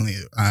personally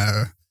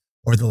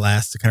over the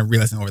last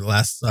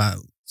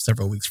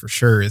several weeks for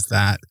sure is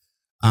that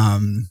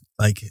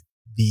like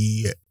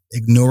the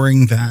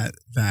ignoring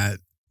that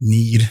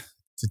need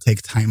to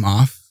take time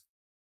off,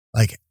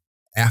 like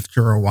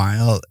after a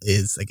while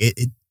is like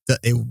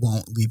it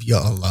won't leave you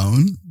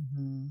alone.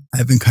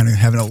 I've been kind of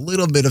having a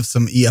little bit of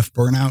some EF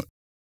burnout,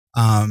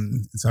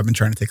 and so I've been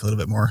trying to take a little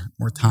bit more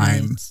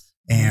time. Right.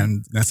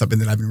 And that's something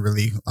that I've been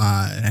really,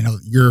 and I know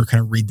you're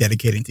kind of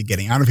rededicating to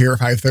getting out of here at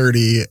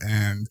 5:30,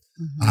 and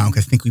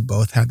because I think we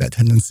both have that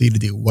tendency to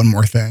do one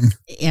more thing.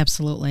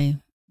 Absolutely.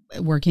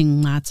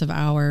 Working lots of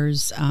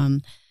hours.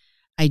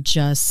 I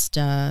just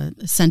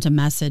sent a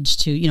message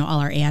to, all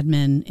our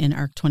admin in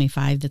ARC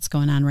 25 that's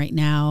going on right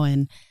now.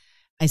 And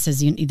I says,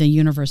 the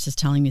universe is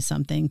telling me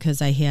something,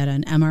 because I had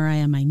an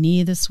MRI on my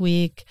knee this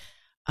week.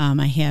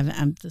 I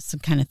have some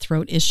kind of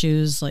throat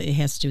issues. Like it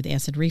has to do with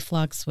acid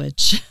reflux,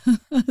 which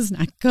is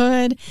not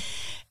good.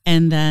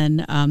 And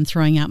then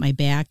throwing out my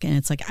back. And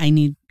it's like, I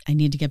need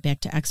to get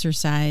back to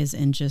exercise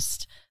and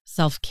just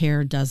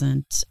self-care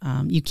doesn't,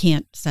 you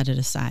can't set it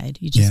aside.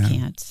 You just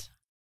can't.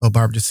 Well,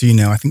 Barb, just so you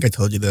know, I think I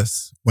told you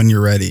this. When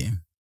you're ready,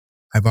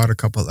 I bought a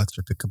couple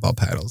extra pickleball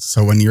paddles.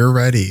 So when you're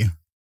ready.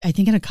 I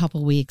think in a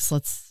couple weeks,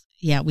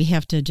 we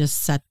have to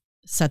just set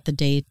the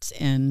date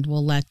and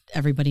we'll let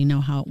everybody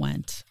know how it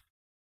went.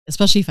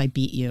 Especially if I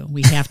beat you,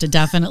 we have to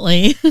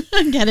definitely put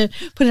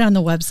it on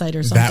the website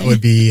or something. That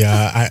would be,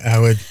 I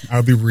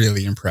would be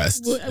really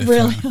impressed.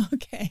 Really?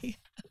 Okay.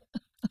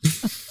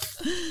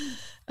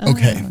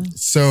 Okay.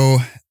 So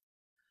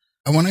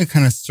I want to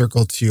kind of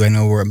circle to, I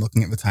know where I'm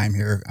looking at the time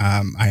here.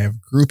 I have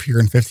group here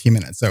in 15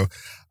 minutes. So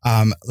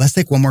let's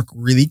take one more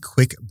really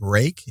quick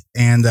break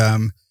and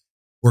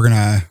we're going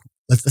to,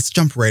 let's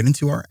jump right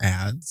into our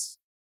ads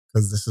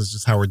because this is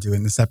just how we're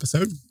doing this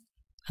episode.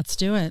 Let's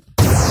do it.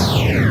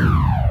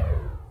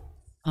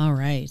 All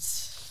right.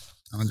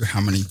 I wonder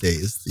how many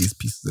days these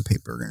pieces of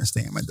paper are going to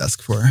stay on my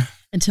desk for.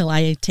 Until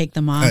I take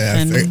them off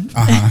and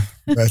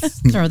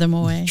throw them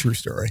away. True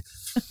story.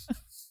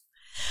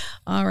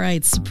 All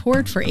right.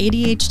 Support for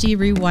ADHD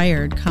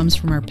Rewired comes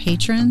from our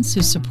patrons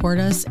who support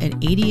us at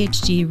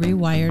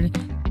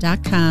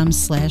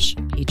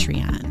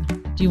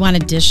ADHDrewired.com/Patreon. Do you want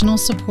additional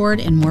support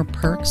and more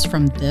perks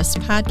from this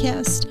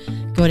podcast?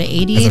 Go to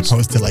ADHD. As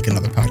opposed to like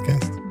another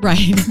podcast?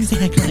 Right,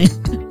 exactly.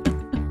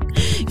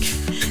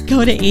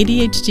 Go to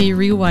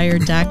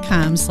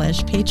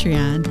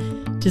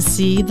ADHDrewired.com/Patreon to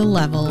see the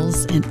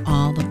levels and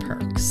all the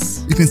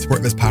perks. You can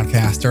support this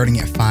podcast starting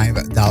at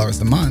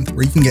 $5 a month,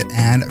 where you can get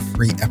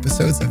ad-free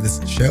episodes of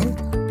this show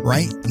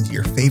right into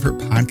your favorite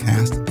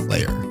podcast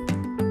player.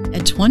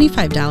 At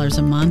 $25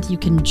 a month, you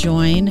can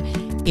join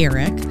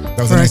Eric. That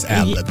was a nice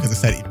ad-lib because it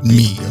said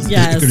me. It was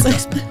a good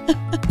adjustment.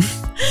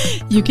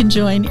 You can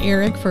join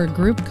Eric for a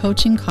group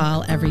coaching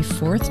call every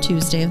fourth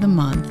Tuesday of the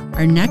month.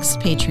 Our next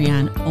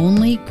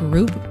Patreon-only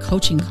group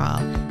coaching call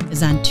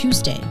is on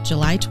Tuesday,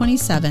 July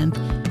 27th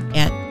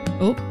at...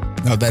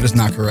 No, that is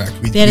not correct.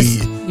 We just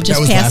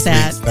passed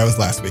that. That was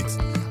last week's.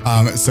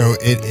 So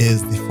it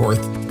is the fourth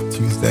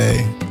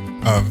Tuesday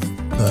of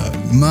the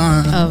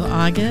month. Of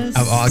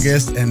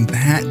August. And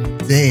that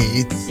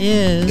date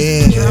is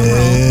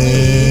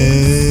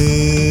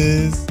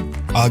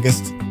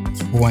August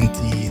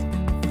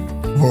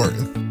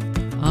 24th.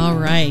 All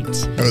right.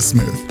 That was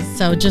smooth.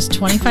 So just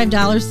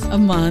 $25 a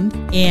month.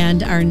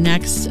 And our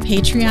next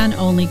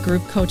Patreon-only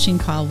group coaching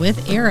call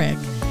with Eric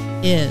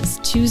is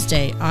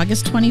Tuesday,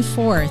 August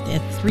 24th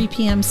at 3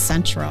 p.m.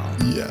 Central.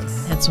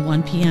 Yes. That's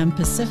 1 p.m.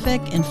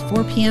 Pacific and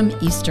 4 p.m.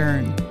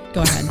 Eastern.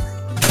 Go ahead.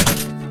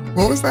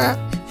 What was that?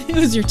 It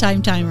was your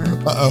timer.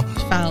 Uh-oh.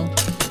 Foul.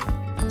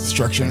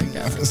 Destruction in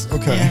the office.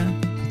 Okay. Yeah.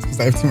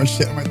 Because I have too much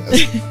shit on my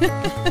desk.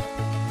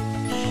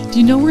 Do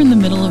you know we're in the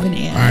middle of an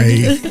ad?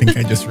 I think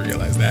I just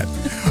realized that.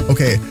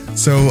 Okay,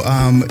 so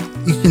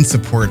you can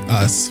support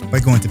us by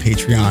going to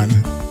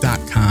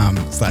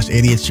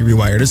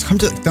patreon.com/ADHDrewired. Just come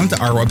to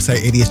our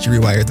website,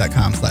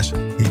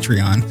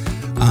 ADHDrewired.com/Patreon.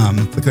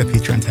 Click that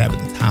Patreon tab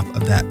at the top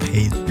of that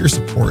page. Your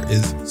support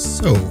is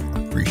so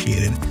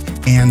appreciated.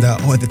 And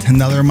at the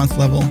 $10 a month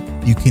level,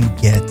 you can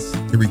get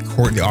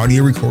the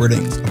audio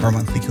recordings of our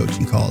monthly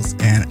coaching calls.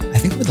 And I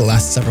think for the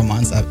last several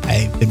months, I've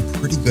been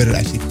pretty good at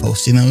actually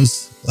posting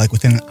those like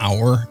within an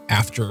hour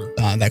after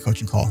that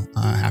coaching call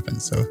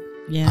happens. So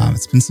yeah,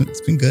 it's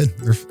been good.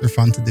 They're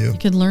fun to do. You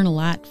could learn a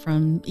lot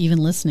from even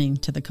listening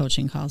to the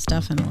coaching calls.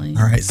 Definitely.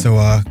 All right. So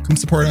come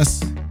support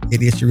us,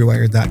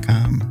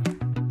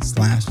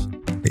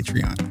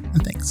 ADHDrewired.com/Patreon.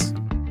 And thanks.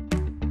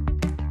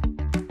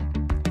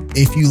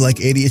 If you like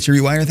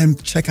ADHD Rewired, then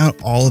check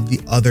out all of the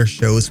other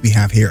shows we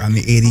have here on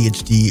the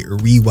ADHD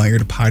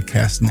Rewired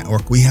Podcast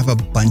Network. We have a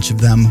bunch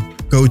of them.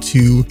 Go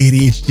to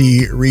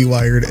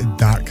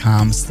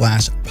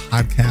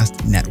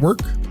ADHDrewired.com/podcast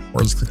network,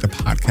 or just click the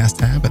podcast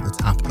tab at the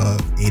top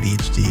of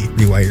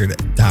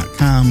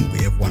ADHDrewired.com.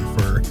 We have one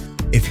for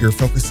if your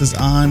focus is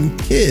on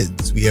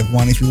kids. We have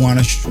one if you want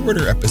a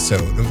shorter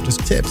episode of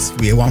just tips.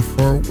 We have one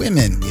for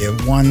women. We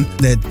have one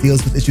that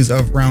deals with issues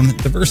around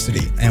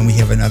diversity. And we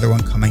have another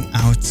one coming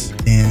out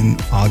in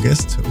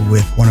August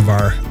with one of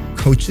our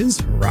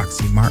coaches,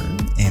 Roxy Martin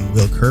and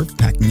Will Curve,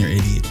 Packing Your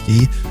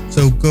ADHD.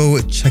 So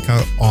go check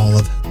out all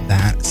of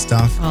that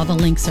stuff. All the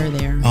links are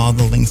there. All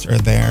the links are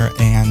there.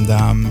 And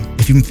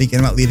if you've been thinking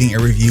about leaving a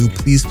review,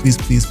 please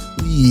do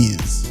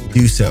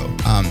so.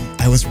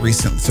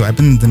 I've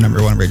been the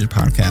 #1 rated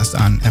podcast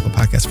on Apple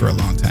Podcasts for a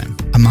long time.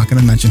 I'm not going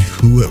to mention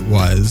who it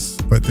was,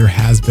 but there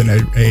has been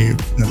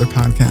another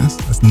podcast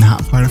that's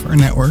not part of our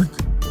network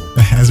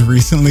that has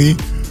recently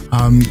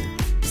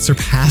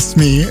surpassed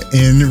me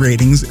in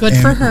ratings. Good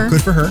for her.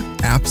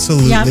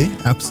 Absolutely.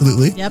 Yep.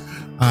 Absolutely. Yep.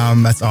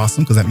 That's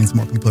awesome because that means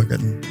more people are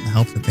getting the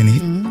help that they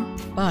need.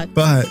 Mm-hmm.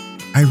 But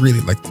I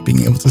really liked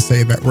being able to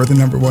say that we're the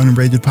 #1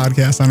 rated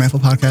podcast on Apple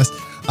Podcasts.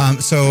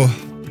 So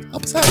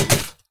help us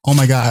out. Oh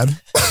my God.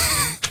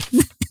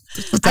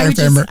 I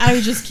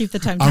would just keep the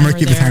time timer. I'm going to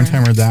keep the time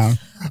timer down.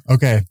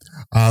 Okay.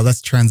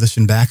 Let's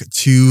transition back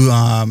to,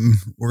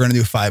 we're going to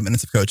do 5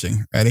 minutes of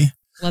coaching. Ready?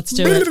 Let's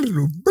do it.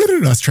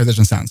 Let's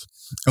transition sounds.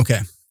 Okay.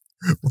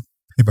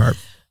 Hey, Barb.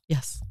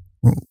 Yes.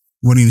 What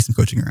do you need some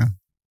coaching around?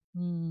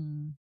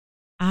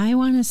 I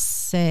want to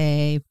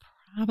say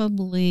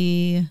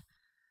probably,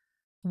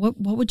 what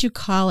would you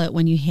call it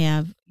when you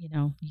have, you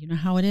know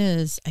how it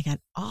is. I got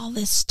all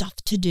this stuff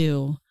to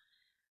do.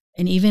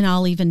 And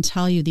I'll even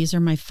tell you, these are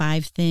my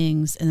 5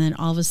 things. And then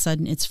all of a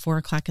sudden it's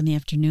 4:00 in the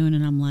afternoon.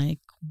 And I'm like,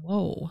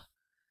 whoa,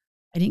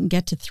 I didn't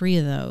get to 3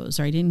 of those,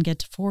 or I didn't get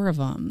to 4 of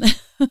them.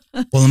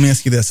 Well, let me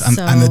ask you this. On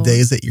the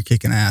days that you're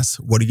kicking ass,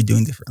 what are you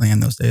doing differently on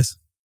those days?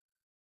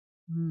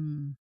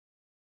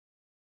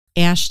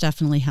 Ash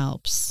definitely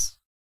helps.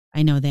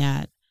 I know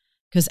that,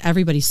 because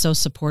everybody's so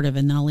supportive,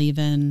 and they'll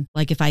even,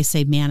 like, if I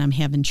say, man, I'm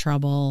having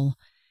trouble,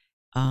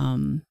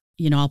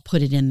 I'll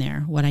put it in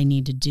there, what I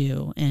need to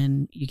do,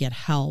 and you get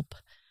help.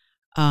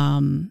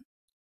 And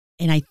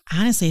I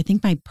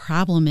think my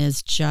problem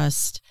is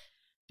just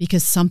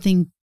because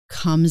something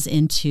comes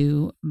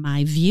into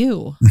my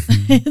view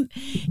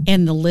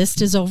and the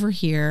list is over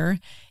here.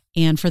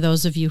 And for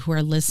those of you who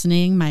are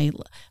listening, my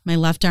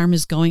left arm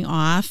is going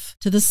off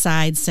to the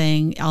side,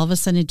 saying, all of a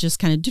sudden it just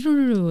kind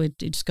of, it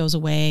just goes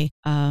away.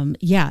 And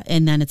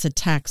then it's a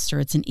text or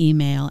it's an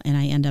email, and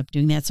I end up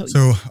doing that.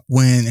 So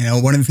when,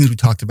 one of the things we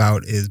talked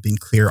about is being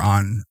clear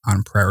on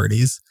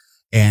priorities.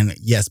 And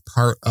yes,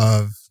 part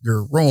of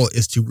your role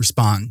is to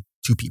respond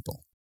to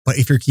people. But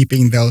if you're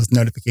keeping those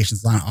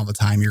notifications on all the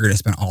time, you're going to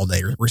spend all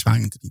day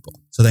responding to people.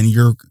 So then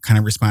you're kind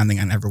of responding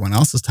on everyone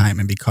else's time.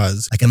 And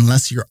because, like,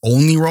 unless your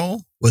only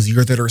role was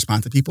you're there to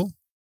respond to people,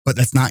 but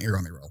that's not your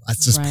only role.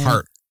 That's just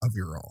part of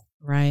your role.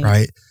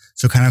 Right.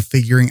 So kind of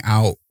figuring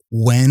out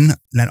when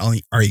not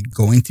only are you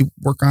going to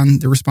work on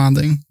the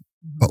responding,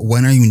 but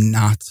when are you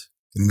not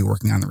going to be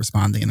working on the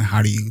responding, and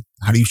how do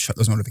you shut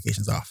those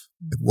notifications off?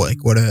 Cause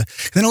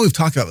I know we've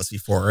talked about this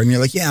before, and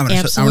you're like, yeah, I'm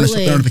going to shut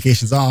the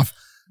notifications off.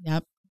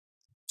 Yep.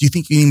 Do you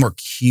think you need more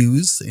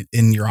cues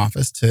in your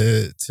office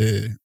to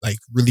like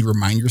really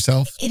remind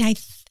yourself?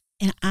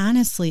 And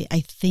honestly,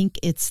 I think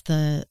it's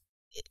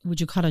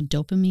would you call it a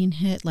dopamine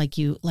hit?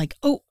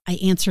 Oh, I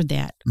answered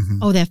that. Mm-hmm.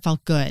 Oh, that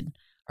felt good.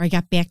 Or I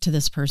got back to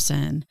this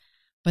person.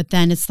 But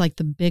then it's like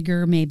the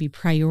bigger maybe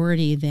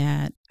priority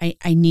that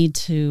I need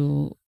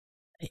to,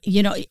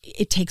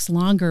 it takes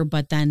longer,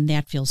 but then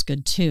that feels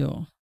good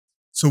too.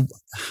 So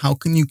how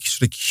can you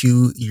sort of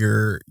cue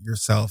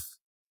yourself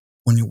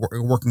when you're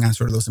working on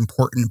sort of those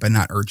important but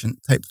not urgent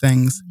type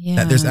things,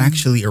 that there's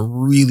actually a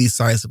really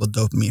sizable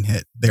dopamine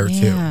hit there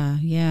too?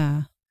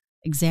 Yeah,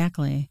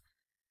 exactly.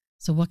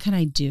 So what can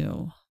I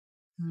do?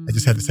 I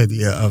just had this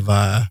idea of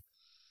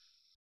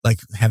like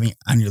having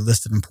on your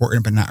list of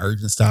important but not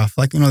urgent stuff,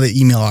 like, the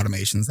email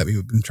automations that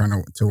we've been trying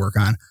to work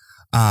on.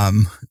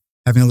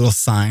 Having a little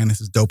sign that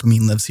says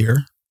dopamine lives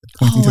here.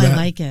 I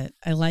like it.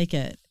 I like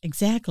it.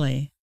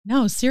 Exactly.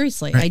 No,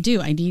 seriously, right. I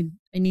do. I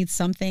need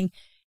something.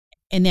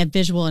 And that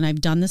visual, and I've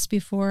done this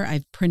before,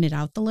 I've printed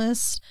out the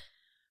list,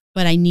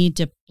 but I need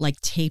to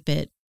tape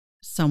it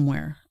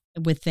somewhere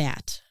with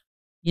that,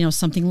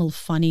 something a little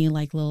funny,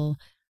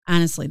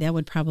 honestly, that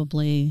would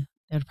probably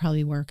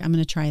work. I'm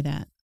going to try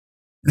that.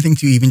 I think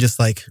too, even just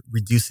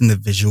reducing the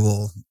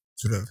visual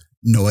sort of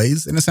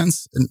noise in a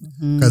sense.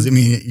 Because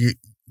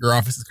your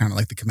office is kind of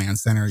like the command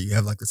center. You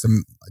have this,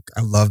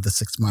 I love the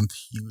 6-month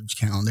huge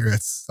calendar.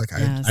 It's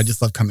yes. I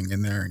just love coming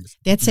in there. And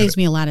that saves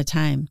me a lot of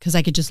time, because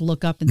I could just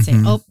look up and say,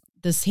 oh,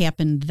 this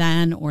happened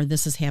then, or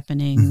this is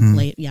happening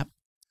late. Yep.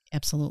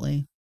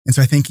 Absolutely. And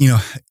so I think,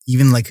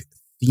 even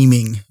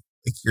theming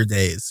your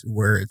days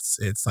where it's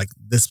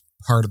this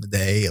part of the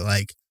day,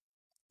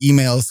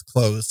 emails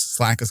closed,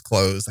 Slack is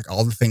closed,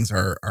 all the things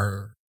are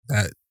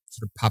that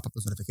sort of pop up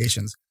as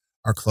notifications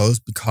are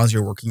closed because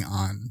you're working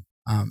on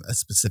a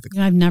specific.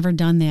 I've never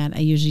done that. I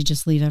usually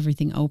just leave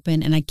everything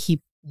open and I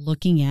keep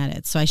looking at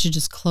it. So I should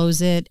just close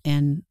it,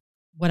 and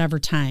whatever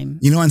time,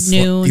 on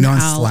noon, on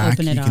I'll Slack,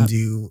 open it you up. can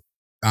do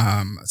 /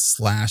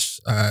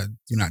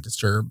 do not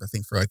disturb, I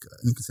think, for you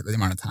can set the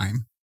amount of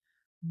time.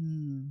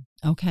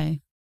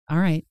 Okay. All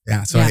right.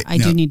 Yeah. So I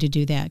do need to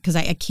do that, because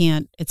I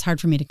can't, it's hard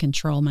for me to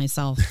control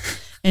myself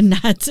and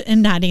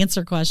not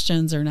answer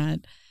questions or not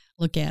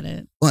look at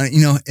it. Well,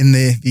 in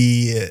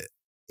the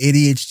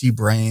ADHD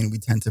brain, we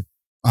tend to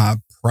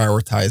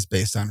prioritize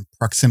based on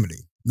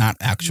proximity, not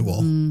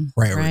actual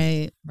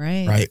priority.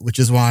 Right. Which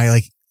is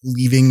why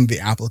leaving the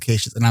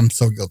applications, and I'm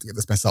so guilty of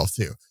this myself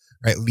too,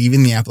 right?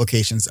 Leaving the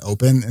applications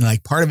open,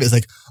 and part of it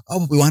is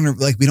oh, but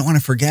we don't want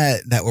to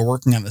forget that we're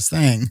working on this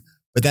thing,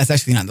 but that's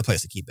actually not the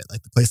place to keep it.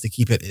 The place to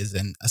keep it is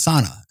in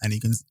Asana, and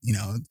you can,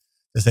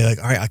 to say all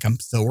right, I'm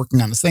still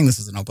working on this thing. This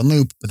is an open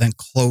loop, but then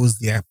close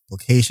the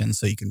application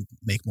so you can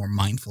make more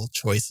mindful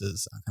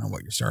choices on kind of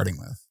what you're starting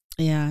with.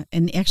 Yeah.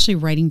 And actually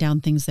writing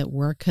down things that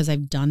work, because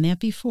I've done that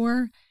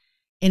before,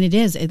 and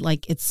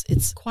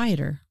it's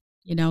quieter,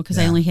 because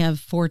I only have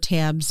 4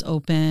 tabs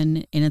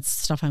open, and it's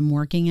stuff I'm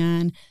working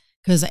on.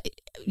 Because,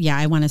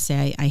 I want to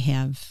say I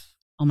have,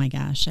 oh my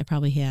gosh, I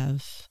probably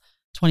have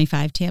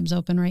 25 tabs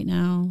open right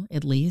now,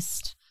 at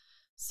least.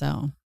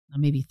 So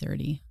maybe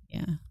 30.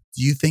 Yeah.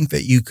 Do you think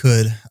that you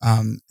could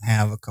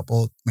have a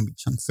couple maybe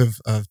chunks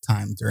of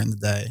time during the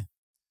day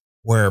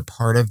where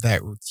part of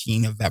that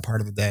routine of that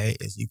part of the day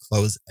is you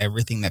close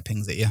everything that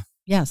pings at you?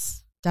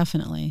 Yes.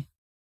 definitely.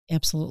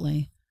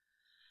 Absolutely.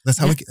 That's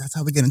how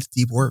we get into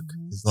deep work.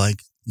 Is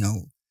like,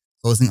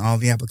 closing all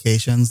the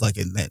applications, like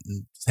and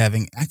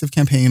having Active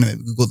Campaign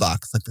and Google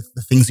Docs, like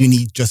the things you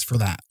need just for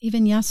that.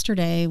 Even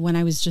yesterday, when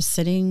I was just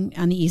sitting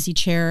on the easy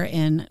chair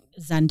in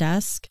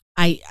Zendesk,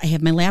 I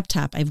have my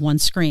laptop. I have one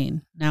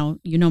screen. Now,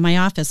 my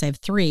office, I have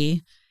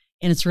 3,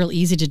 and it's real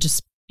easy to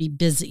just be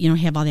busy,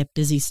 have all that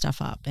busy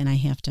stuff up, and I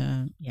have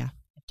to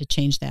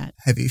change that.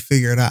 Have you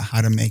figured out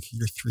how to make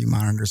your 3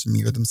 monitors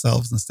mirror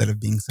themselves instead of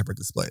being separate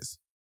displays?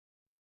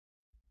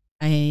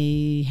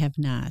 I have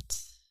not.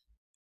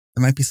 It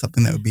might be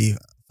something that would be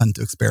fun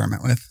to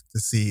experiment with, to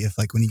see if,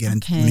 like, when you get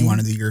into, when you want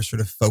to do your sort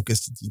of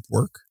focused deep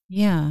work,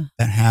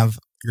 that have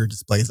your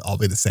displays all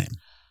be the same.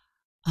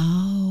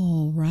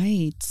 Oh,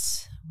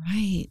 right.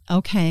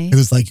 Okay. It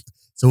was like,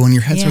 so when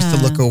your head starts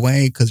to look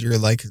away because you're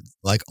like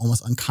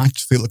almost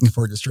unconsciously looking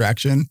for a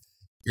distraction,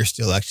 you're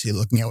still actually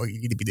looking at what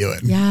you need to be doing.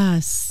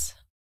 Yes.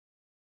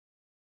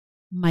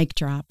 Mic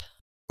drop.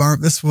 Barb,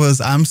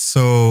 I'm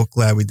so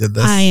glad we did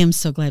this. I am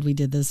so glad we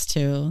did this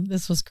too.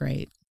 This was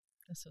great.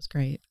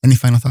 Any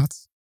final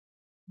thoughts?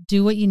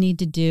 Do what you need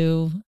to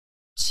do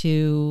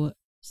to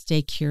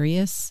stay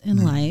curious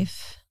in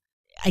life.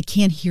 I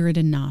can't hear it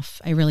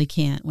enough. I really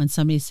can't. When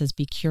somebody says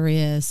be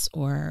curious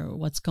or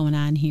what's going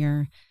on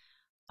here,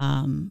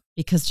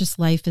 because just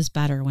life is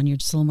better when you're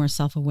just a little more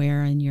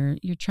self-aware and you're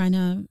trying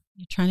to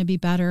be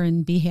better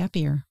and be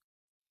happier.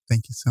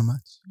 Thank you so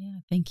much. Yeah,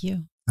 thank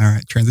you. All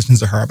right,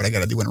 transitions are hard, but I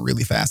got to do one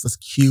really fast. Let's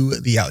cue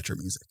the outro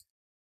music.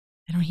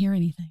 I don't hear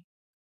anything.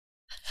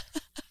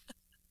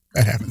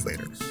 That happens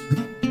later.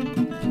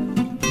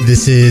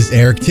 This is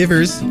Eric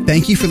Tivers.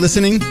 Thank you for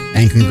listening,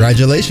 and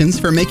congratulations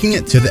for making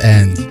it to the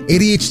end.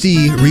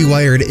 ADHD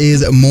reWired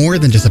is more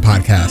than just a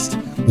podcast.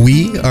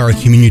 We are a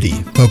community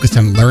focused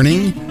on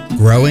learning,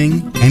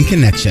 growing, and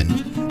connection.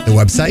 The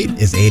website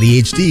is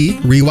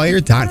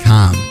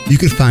ADHDrewired.com. You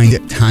can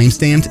find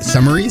time-stamped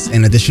summaries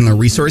and additional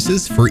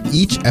resources for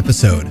each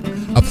episode.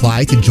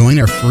 Apply to join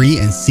our free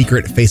and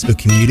secret Facebook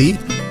community.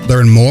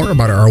 Learn more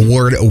about our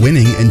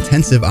award-winning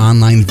intensive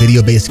online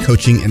video-based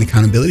coaching and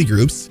accountability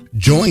groups.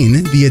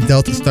 Join the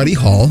Adult Study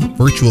Hall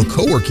virtual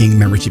co-working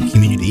membership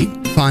community.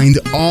 Find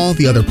all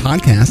the other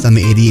podcasts on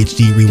the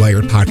ADHD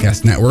reWired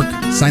podcast network.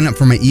 Sign up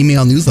for my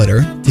email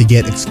newsletter to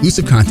get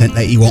exclusive content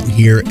that you won't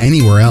hear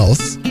anywhere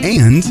else.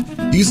 And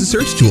use the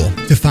search tool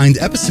to find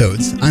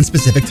episodes on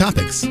specific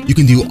topics. You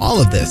can do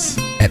all of this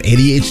at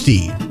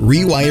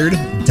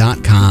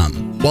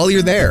ADHDrewired.com. While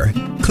you're there,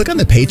 click on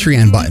the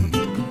Patreon button.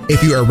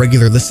 If you are a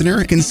regular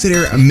listener,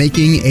 consider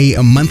making a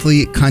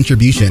monthly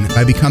contribution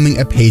by becoming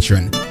a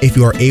patron. If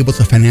you are able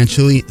to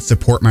financially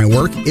support my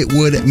work, it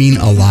would mean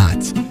a lot.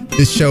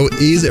 This show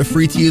is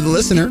free to you, the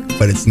listener,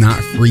 but it's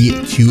not free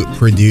to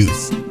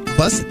produce.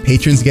 Plus,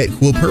 patrons get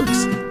cool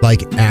perks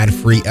like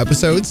ad-free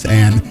episodes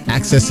and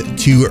access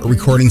to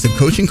recordings of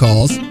coaching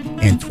calls,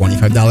 and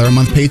 $25 a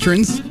month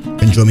patrons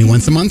can join me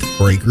once a month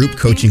for a group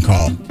coaching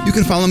call. You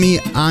can follow me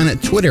on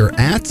Twitter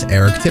at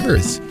Eric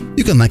Tivers.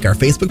 You can like our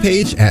Facebook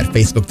page at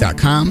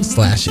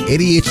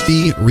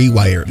facebook.com/ADHD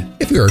reWired.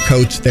 If you're a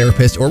coach,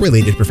 therapist, or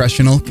related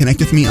professional, connect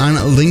with me on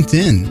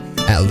LinkedIn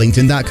at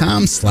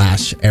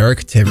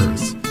linkedin.com/Eric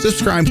Tivers.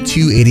 Subscribe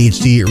to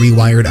ADHD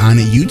reWired on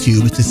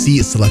YouTube to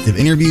see selective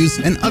interviews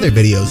and other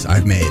videos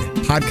I've made.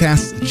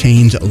 Podcasts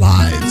change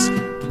lives.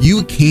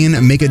 You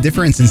can make a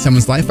difference in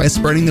someone's life by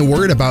spreading the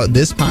word about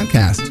this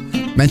podcast.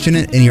 Mention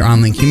it in your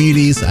online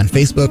communities on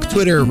Facebook,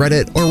 Twitter,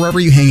 Reddit, or wherever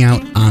you hang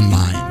out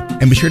online.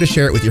 And be sure to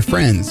share it with your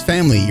friends,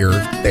 family, your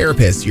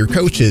therapists, your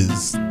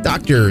coaches,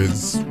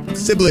 doctors,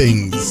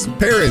 siblings,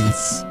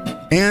 parents.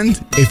 And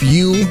if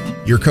you,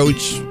 your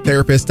coach,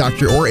 therapist,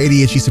 doctor, or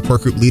ADHD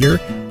support group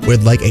leader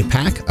would like a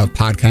pack of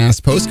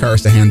podcast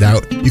postcards to hand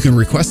out, you can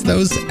request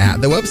those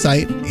at the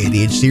website,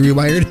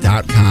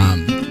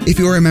 ADHDrewired.com. If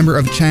you are a member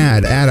of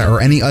CHAD, ADA, or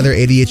any other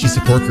ADHD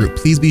support group,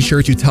 please be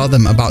sure to tell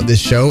them about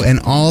this show and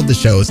all of the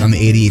shows on the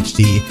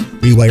ADHD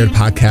reWired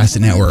podcast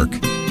network.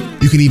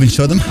 You can even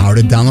show them how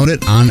to download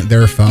it on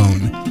their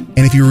phone.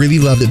 And if you really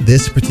loved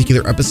this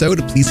particular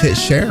episode, please hit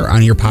share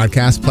on your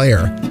podcast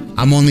player.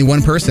 I'm only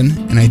one person,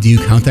 and I do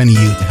count on you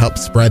to help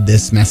spread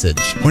this message.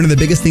 One of the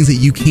biggest things that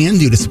you can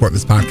do to support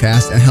this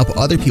podcast and help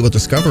other people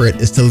discover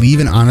it is to leave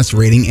an honest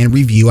rating and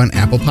review on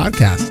Apple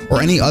Podcasts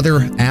or any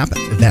other app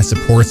that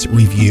supports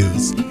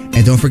reviews.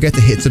 And don't forget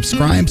to hit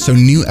subscribe so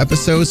new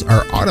episodes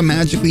are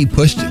automatically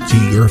pushed to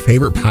your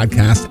favorite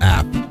podcast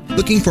app.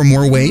 Looking for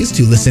more ways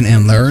to listen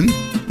and learn?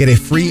 Get a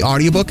free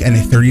audiobook and a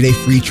 30-day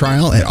free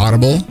trial at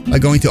Audible by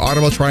going to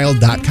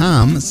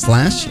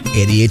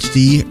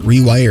audibletrial.com/ADHD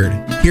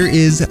reWired. Here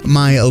is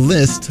my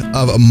list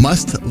of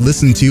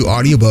must-listen-to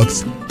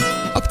audiobooks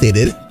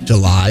updated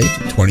July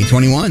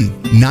 2021.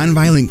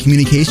 Nonviolent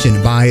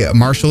Communication by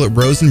Marshall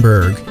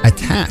Rosenberg.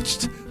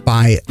 Attached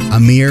by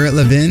Amir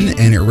Levin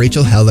and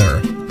Rachel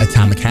Heller.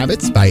 Atomic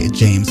Habits by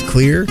James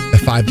Clear. The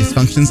 5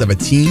 Dysfunctions of a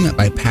Team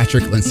by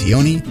Patrick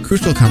Lencioni.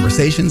 Crucial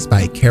Conversations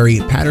by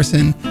Carrie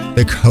Patterson.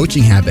 The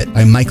Coaching Habit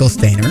by Michael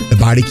Stainer. The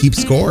Body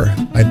Keeps Score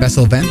by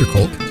Bessel van der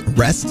Kolk.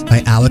 Rest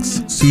by Alex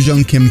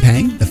Sujong Kim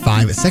Pang, The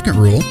 5-Second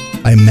Rule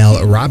by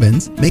Mel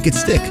Robbins, Make It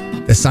Stick,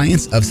 The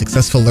Science of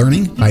Successful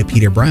Learning by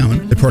Peter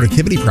Brown, The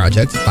Productivity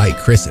Project by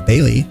Chris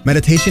Bailey,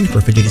 Meditation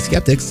for Fidgety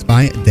Skeptics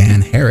by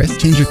Dan Harris,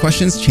 Change Your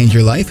Questions, Change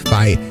Your Life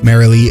by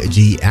Marilee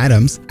G.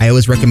 Adams. I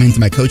always recommend to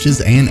my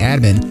coaches and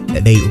admin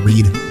that they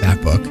read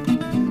that book.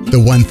 The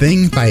One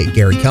Thing by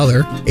Gary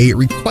Keller, a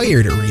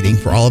required reading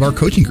for all of our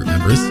coaching group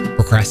members.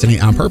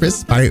 Procrastinate on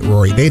Purpose by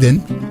Rory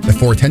Baden, The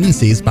 4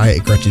 Tendencies by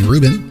Gretchen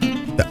Rubin,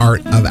 The Art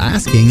of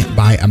Asking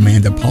by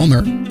Amanda Palmer,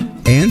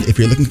 and if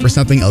you're looking for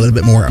something a little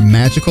bit more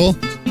magical,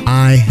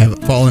 I have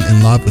fallen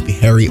in love with the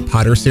Harry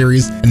Potter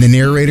series, and the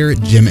narrator,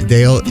 Jim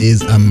Dale,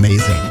 is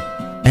amazing.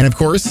 And of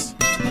course,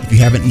 if you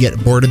haven't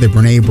yet boarded the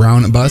Brene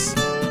Brown bus,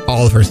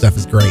 all of her stuff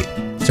is great,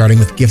 starting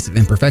with Gifts of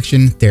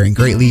Imperfection, Daring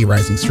Greatly,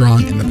 Rising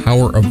Strong, and The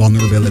Power of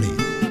Vulnerability.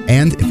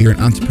 And if you're an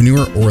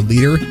entrepreneur or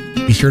leader,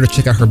 be sure to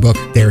check out her book,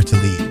 Dare to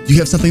Lead. Do you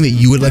have something that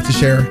you would like to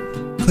share?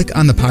 Click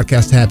on the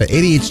podcast tab at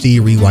ADHD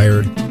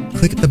reWired.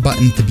 Click the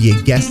button to be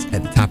a guest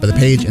at the top of the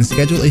page and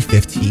schedule a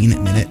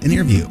 15-minute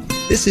interview.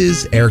 This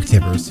is Eric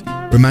Tibbers,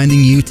 reminding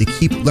you to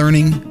keep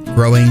learning,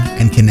 growing,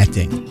 and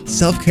connecting.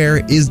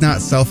 Self-care is not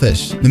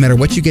selfish. No matter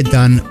what you get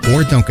done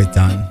or don't get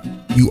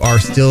done, you are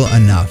still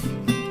enough.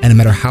 And no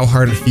matter how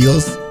hard it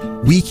feels,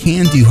 we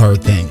can do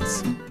hard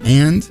things.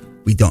 And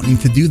we don't need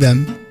to do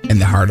them in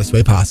the hardest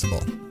way possible.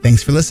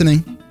 Thanks for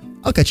listening.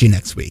 I'll catch you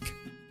next week.